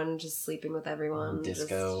everyone just sleeping with everyone.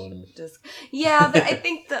 Disco. Yeah, but I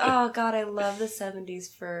think oh God, I love the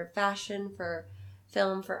 70s for fashion, for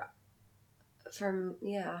film, for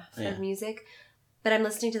music. But I'm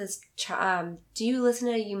listening to this, do you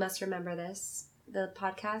listen to You Must Remember This, the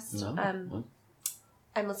podcast? No.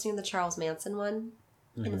 I'm listening to the Charles Manson one,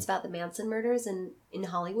 and it's about the Manson murders in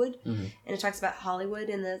Hollywood, and it talks about Hollywood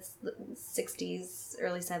in the 60s,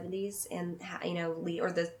 early 70s, and you know,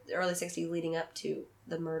 or the early 60s leading up to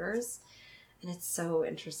the murders, and it's so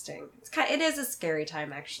interesting. It is a scary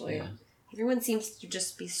time, actually. Yeah. Everyone seems to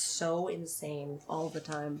just be so insane all the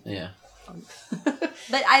time. Yeah.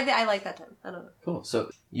 But I like that time. I don't know. Cool.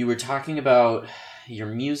 So you were talking about your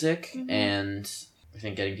music and I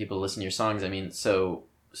think getting people to listen to your songs. I mean, so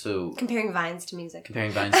comparing Vines to music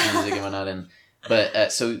and whatnot,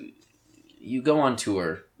 but so you go on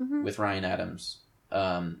tour with Ryan Adams.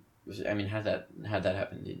 I mean, how'd that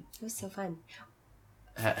happen? It was so fun.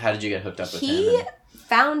 How did you get hooked up with him? He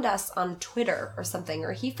found us on Twitter or something,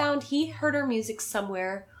 or he heard our music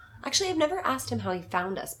somewhere. Actually, I've never asked him how he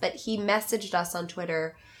found us, but he messaged us on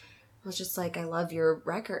Twitter. I was just like, I love your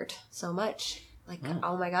record so much. Like,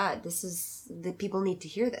 oh my God, the people need to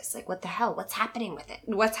hear this. Like, what the hell? What's happening with it?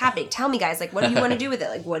 What's happening? Tell me, guys. Like, what do you want to do with it?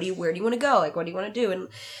 Like, where do you want to go? Like, what do you want to do?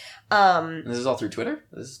 And this is all through Twitter?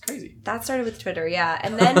 This is crazy. That started with Twitter, yeah.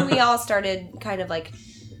 And then we all started kind of like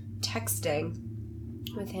texting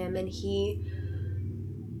with him, and he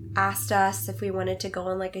asked us if we wanted to go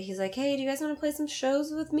on he's like, hey, do you guys want to play some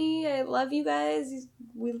shows with me? I love you guys.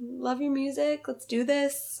 We love your music. Let's do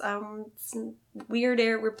this. It's weird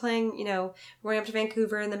air. We're playing, we're going up to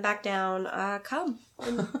Vancouver and then back down. Come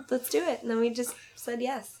and let's do it. And then we just said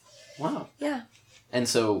yes. Wow. Yeah. And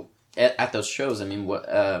so at those shows, I mean, what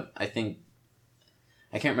I think,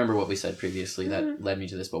 I can't remember what we said previously that led me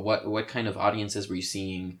to this, but what kind of audiences were you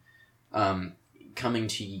seeing coming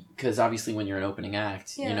to you? Because obviously when you're an opening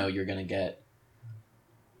act, you're going to get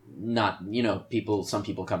some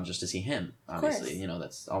people come just to see him, obviously,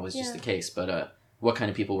 that's always just the case, but what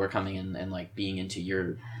kind of people were coming in and like being into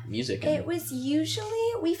your music? It was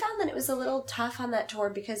usually, we found that it was a little tough on that tour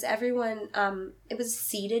because everyone, it was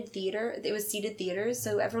seated theaters,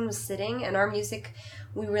 so everyone was sitting, and our music,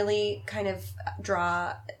 we really kind of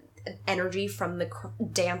draw energy from the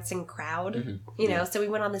dancing crowd, so we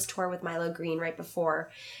went on this tour with Milo Green right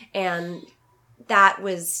before, and that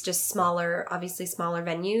was just smaller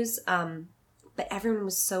venues, but everyone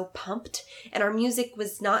was so pumped, and our music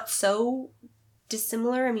was not so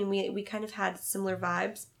dissimilar. I mean, we kind of had similar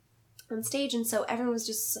vibes on stage, and so everyone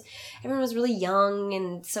was really young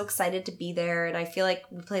and so excited to be there, and I feel like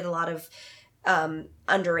we played a lot of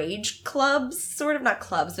underage clubs, sort of, not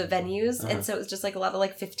clubs, but venues. And so it was just like a lot of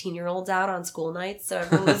like 15-year-olds out on school nights. So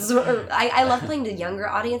everyone was, I love playing to younger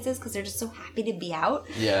audiences because they're just so happy to be out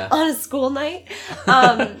on a school night.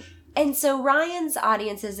 And so Ryan's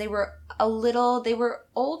audiences, they were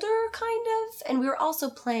older kind of, and we were also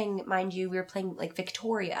playing, mind you, we were playing like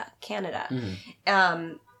Victoria, Canada.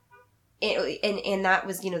 And that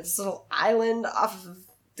was, this little island off of,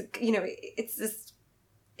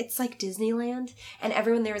 it's like Disneyland, and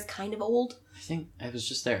everyone there is kind of old. I think I was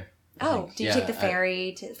just there. Did you take the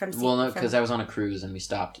ferry from? Well, no, because I was on a cruise and we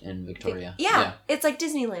stopped in Victoria. Yeah, it's like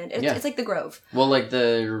Disneyland. It's like the Grove. Well,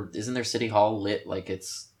 isn't there City Hall lit like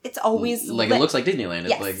it's always like lit. It looks like Disneyland.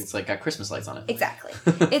 Yes. It's like got Christmas lights on it. Exactly.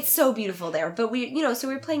 It's so beautiful there. But so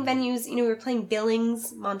we were playing venues. We were playing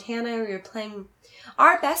Billings, Montana. We were playing.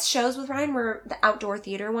 Our best shows with Ryan were the outdoor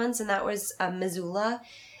theater ones, and that was Missoula,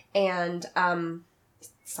 and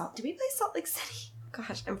did we play Salt Lake City?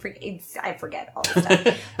 Gosh, I forget all this stuff.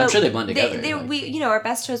 But I'm sure they blend together. Our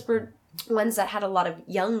best shows were ones that had a lot of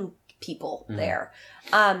young people there.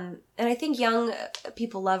 And I think young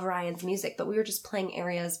people love Ryan's music, but we were just playing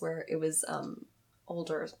areas where it was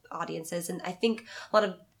older audiences. And I think a lot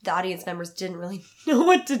of the audience members didn't really know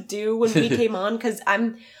what to do when we came on, because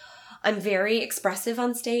I'm very expressive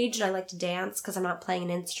on stage and I like to dance because I'm not playing an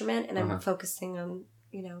instrument and I'm focusing on,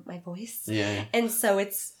 my voice. Yeah. And so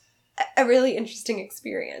it's a really interesting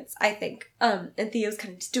experience, I think. And Theo's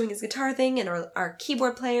kind of just doing his guitar thing, and our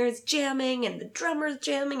keyboard player is jamming, and the drummer's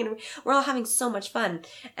jamming, and we're all having so much fun.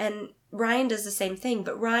 And Ryan does the same thing,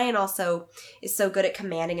 but Ryan also is so good at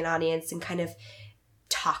commanding an audience and kind of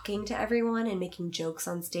talking to everyone and making jokes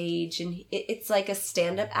on stage. And it's like a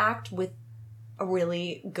stand-up act with a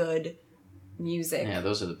really good music. Yeah,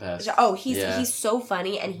 those are the best. Oh, he's so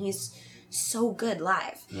funny, and he's so good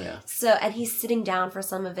live. Yeah. So, and he's sitting down for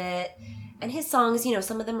some of it, and his songs,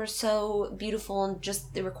 some of them are so beautiful and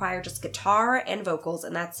they require just guitar and vocals,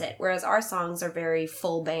 and that's it. Whereas our songs are very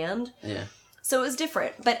full band. Yeah. So it was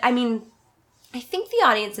different. But I mean, I think the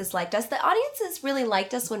audiences liked us. The audiences really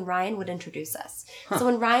liked us when Ryan would introduce us. So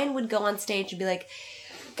when Ryan would go on stage and be like,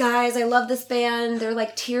 guys, I love this band. They're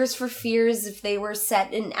like Tears for Fears if they were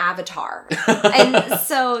set in Avatar. And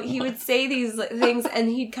so he would say these things, and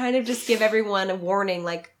he'd kind of just give everyone a warning,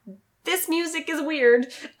 like, this music is weird.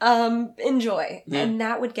 Enjoy. Yeah. And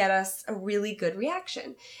that would get us a really good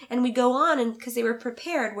reaction. And we'd go on, and because they were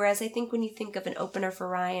prepared, whereas I think when you think of an opener for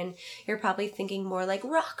Ryan, you're probably thinking more like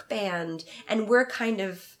rock band. And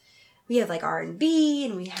we have like R&B,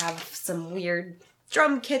 and we have some weird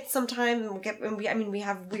drum kits sometimes. We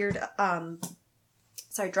have weird,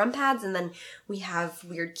 drum pads, and then we have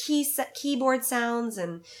weird keyboard sounds,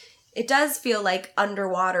 and it does feel like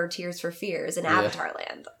underwater Tears for Fears in Avatar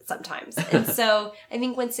Land sometimes. And so I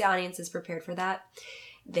think once the audience is prepared for that,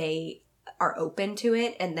 they are open to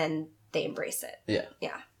it, and then they embrace it. Yeah.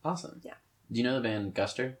 Yeah. Awesome. Yeah. Do you know the band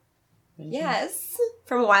Guster? Yes.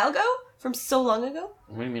 From a while ago? From so long ago?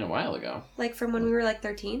 What do you mean a while ago? Like from when we were like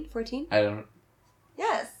 13, 14? I don't...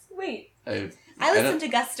 Yes. Wait. I listened to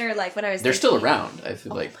Guster like when I was 13. They're still around. I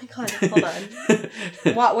feel like... Oh my god, hold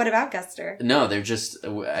on. What about Guster? No, they're just...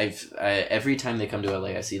 every time they come to LA,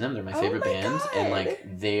 I see them. They're my favorite band. God. And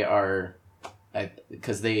like, they are...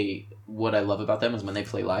 Because what I love about them is when they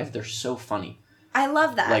play live, they're so funny. I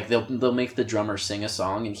love that. Like, they'll make the drummer sing a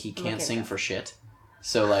song, and he can't sing for shit.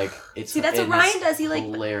 So like it's that's what Ryan does. He like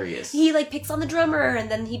hilarious. He like picks on the drummer, and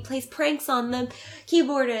then he plays pranks on the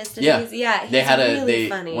keyboardist. And he's really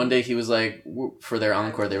funny. One day he was like, for their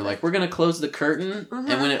encore, they were like, we're gonna close the curtain,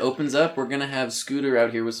 and when it opens up, we're gonna have Scooter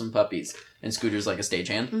out here with some puppies. And Scooter's like a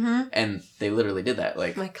stagehand, and they literally did that.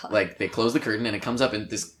 Like, like they close the curtain, and it comes up, and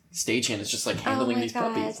this stagehand is just like handling these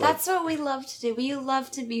puppies. That's what we love to do. We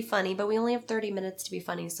love to be funny, but we only have 30 minutes to be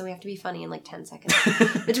funny, so we have to be funny in like 10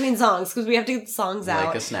 seconds between songs, because we have to get the songs out.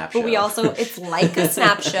 Like a snap show. But we also, it's like a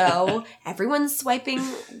snap show. Everyone's swiping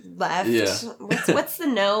left. Yeah. What's the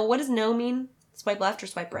no? What does no mean? Swipe left or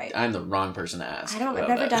swipe right? I'm the wrong person to ask. I've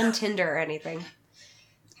never done Tinder or anything.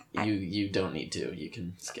 You don't need to. You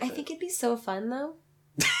can skip it. I think it'd be so fun, though.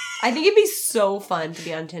 I think it'd be so fun to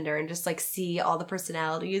be on Tinder and just like see all the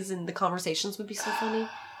personalities, and the conversations would be so funny.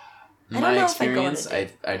 My experience,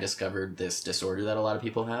 I discovered this disorder that a lot of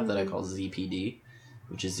people have that I call ZPD,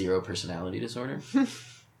 which is zero personality disorder.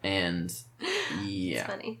 And yeah. It's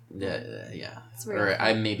funny. Yeah. It's real. Or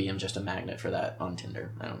I maybe am just a magnet for that on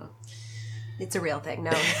Tinder. I don't know. It's a real thing.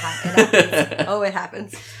 No, it happens. Oh, it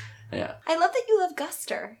happens. Yeah. I love that you love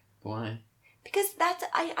Guster. Why? Because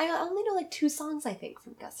I only know like 2 songs, I think,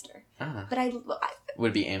 from Guster. Uh-huh. But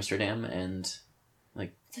would it be Amsterdam and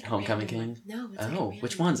Like Homecoming King? No. Oh,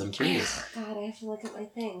 which ones? I'm curious. God, I have to look at my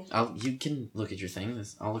thing. You can look at your thing.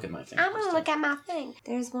 I'll look at my thing. I'm going to look at my thing.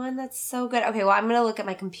 There's one that's so good. Okay, well, I'm going to look at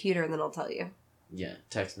my computer and then I'll tell you. Yeah,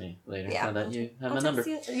 text me later. Yeah. Now that you have my number.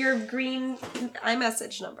 Your green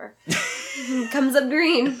iMessage number. Comes up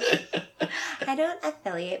green. I don't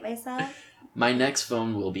affiliate myself. My next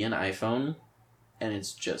phone will be an iPhone. And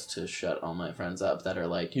it's just to shut all my friends up that are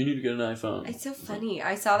like, you need to get an iPhone. It's so funny.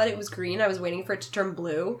 I saw that it was green. I was waiting for it to turn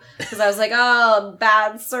blue. Because I was like, oh,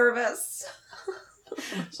 bad service.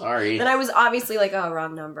 Sorry. Then I was obviously like, oh,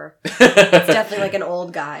 wrong number. It's definitely like an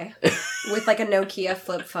old guy with like a Nokia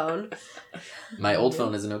flip phone. My old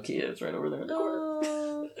phone is a Nokia. It's right over there in the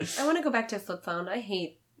corner. I want to go back to a flip phone. I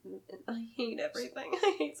hate everything.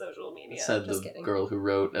 I hate social media. Said the girl who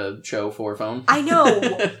wrote a show for phone. I know.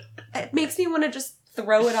 It makes me want to just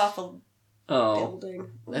throw it off a building.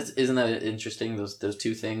 Isn't that interesting? Those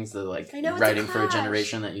two things, the like writing for a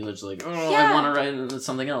generation that you literally like, I want to write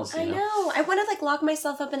something else. I know. I want to like lock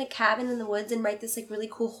myself up in a cabin in the woods and write this like really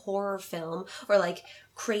cool horror film or like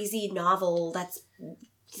crazy novel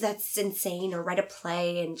that's insane, or write a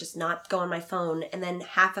play and just not go on my phone. And then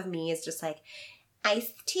half of me is just like,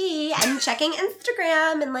 iced tea and checking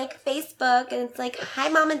Instagram and like Facebook, and it's like, hi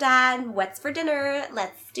mom and dad, what's for dinner,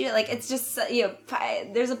 let's do it. Like, it's just,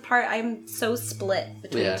 there's a part, I'm so split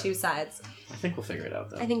between two sides. I think we'll figure it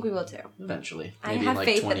out though. I think we will too. Eventually. Maybe in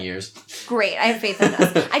like 20 years. Great, I have faith in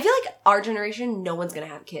us. I feel like our generation, no one's gonna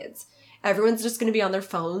have kids. Everyone's just going to be on their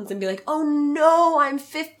phones and be like, oh no, I'm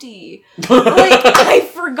 50. Like, I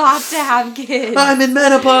forgot to have kids. I'm in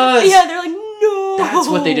menopause. Yeah, they're like, no. That's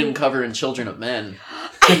what they didn't cover in Children of Men.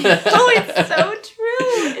 I know, it's so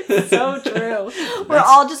true. It's so true. We're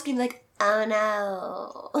all just going to be like, oh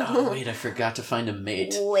no. Oh, wait, I forgot to find a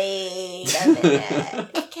mate. Wait a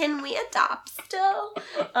minute. Can we adopt still?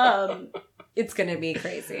 It's going to be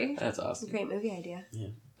crazy. That's awesome. Great movie idea.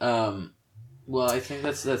 Yeah. Well, I think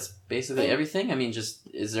that's basically everything. I mean, just,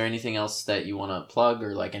 is there anything else that you want to plug,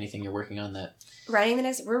 or like anything you're working on that?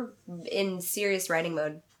 We're in serious writing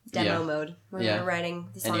mode, demo mode. We're writing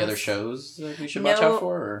the songs. Any other shows that we should watch out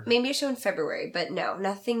for? Or? Maybe a show in February, but no,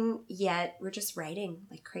 nothing yet. We're just writing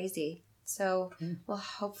like crazy. So we'll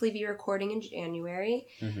hopefully be recording in January.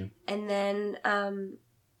 Mm-hmm. And then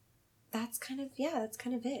that's kind of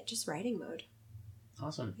it. Just writing mode.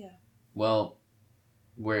 Awesome. Yeah. Well,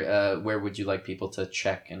 where would you like people to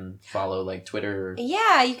check and follow, like Twitter?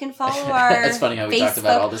 Yeah, you can follow our It's funny how we talked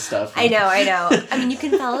about all this stuff. I know. I mean, you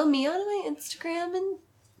can follow me on my Instagram and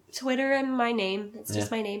Twitter and my name. It's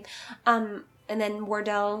just my name. And then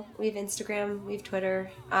Wardell, we have Instagram, we have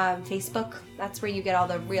Twitter, Facebook. That's where you get all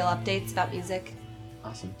the real updates about music.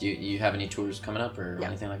 Awesome. Do you have any tours coming up or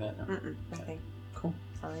anything like that? No? Nothing. Cool.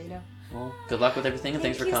 That's all I know. Well, good luck with everything, and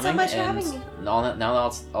thanks for coming. Thank you so much for having me.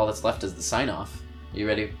 All that's left is the sign-off. You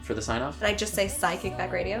ready for the sign-off? And I just say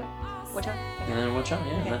Kickback Radio? Watch out. And then watch out,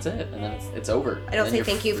 and that's it. And then it's over. I don't say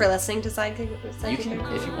thank you for listening to Kickback. You can,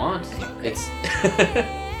 if you want. Okay, it's...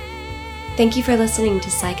 Thank you for listening to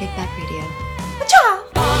Kickback Radio.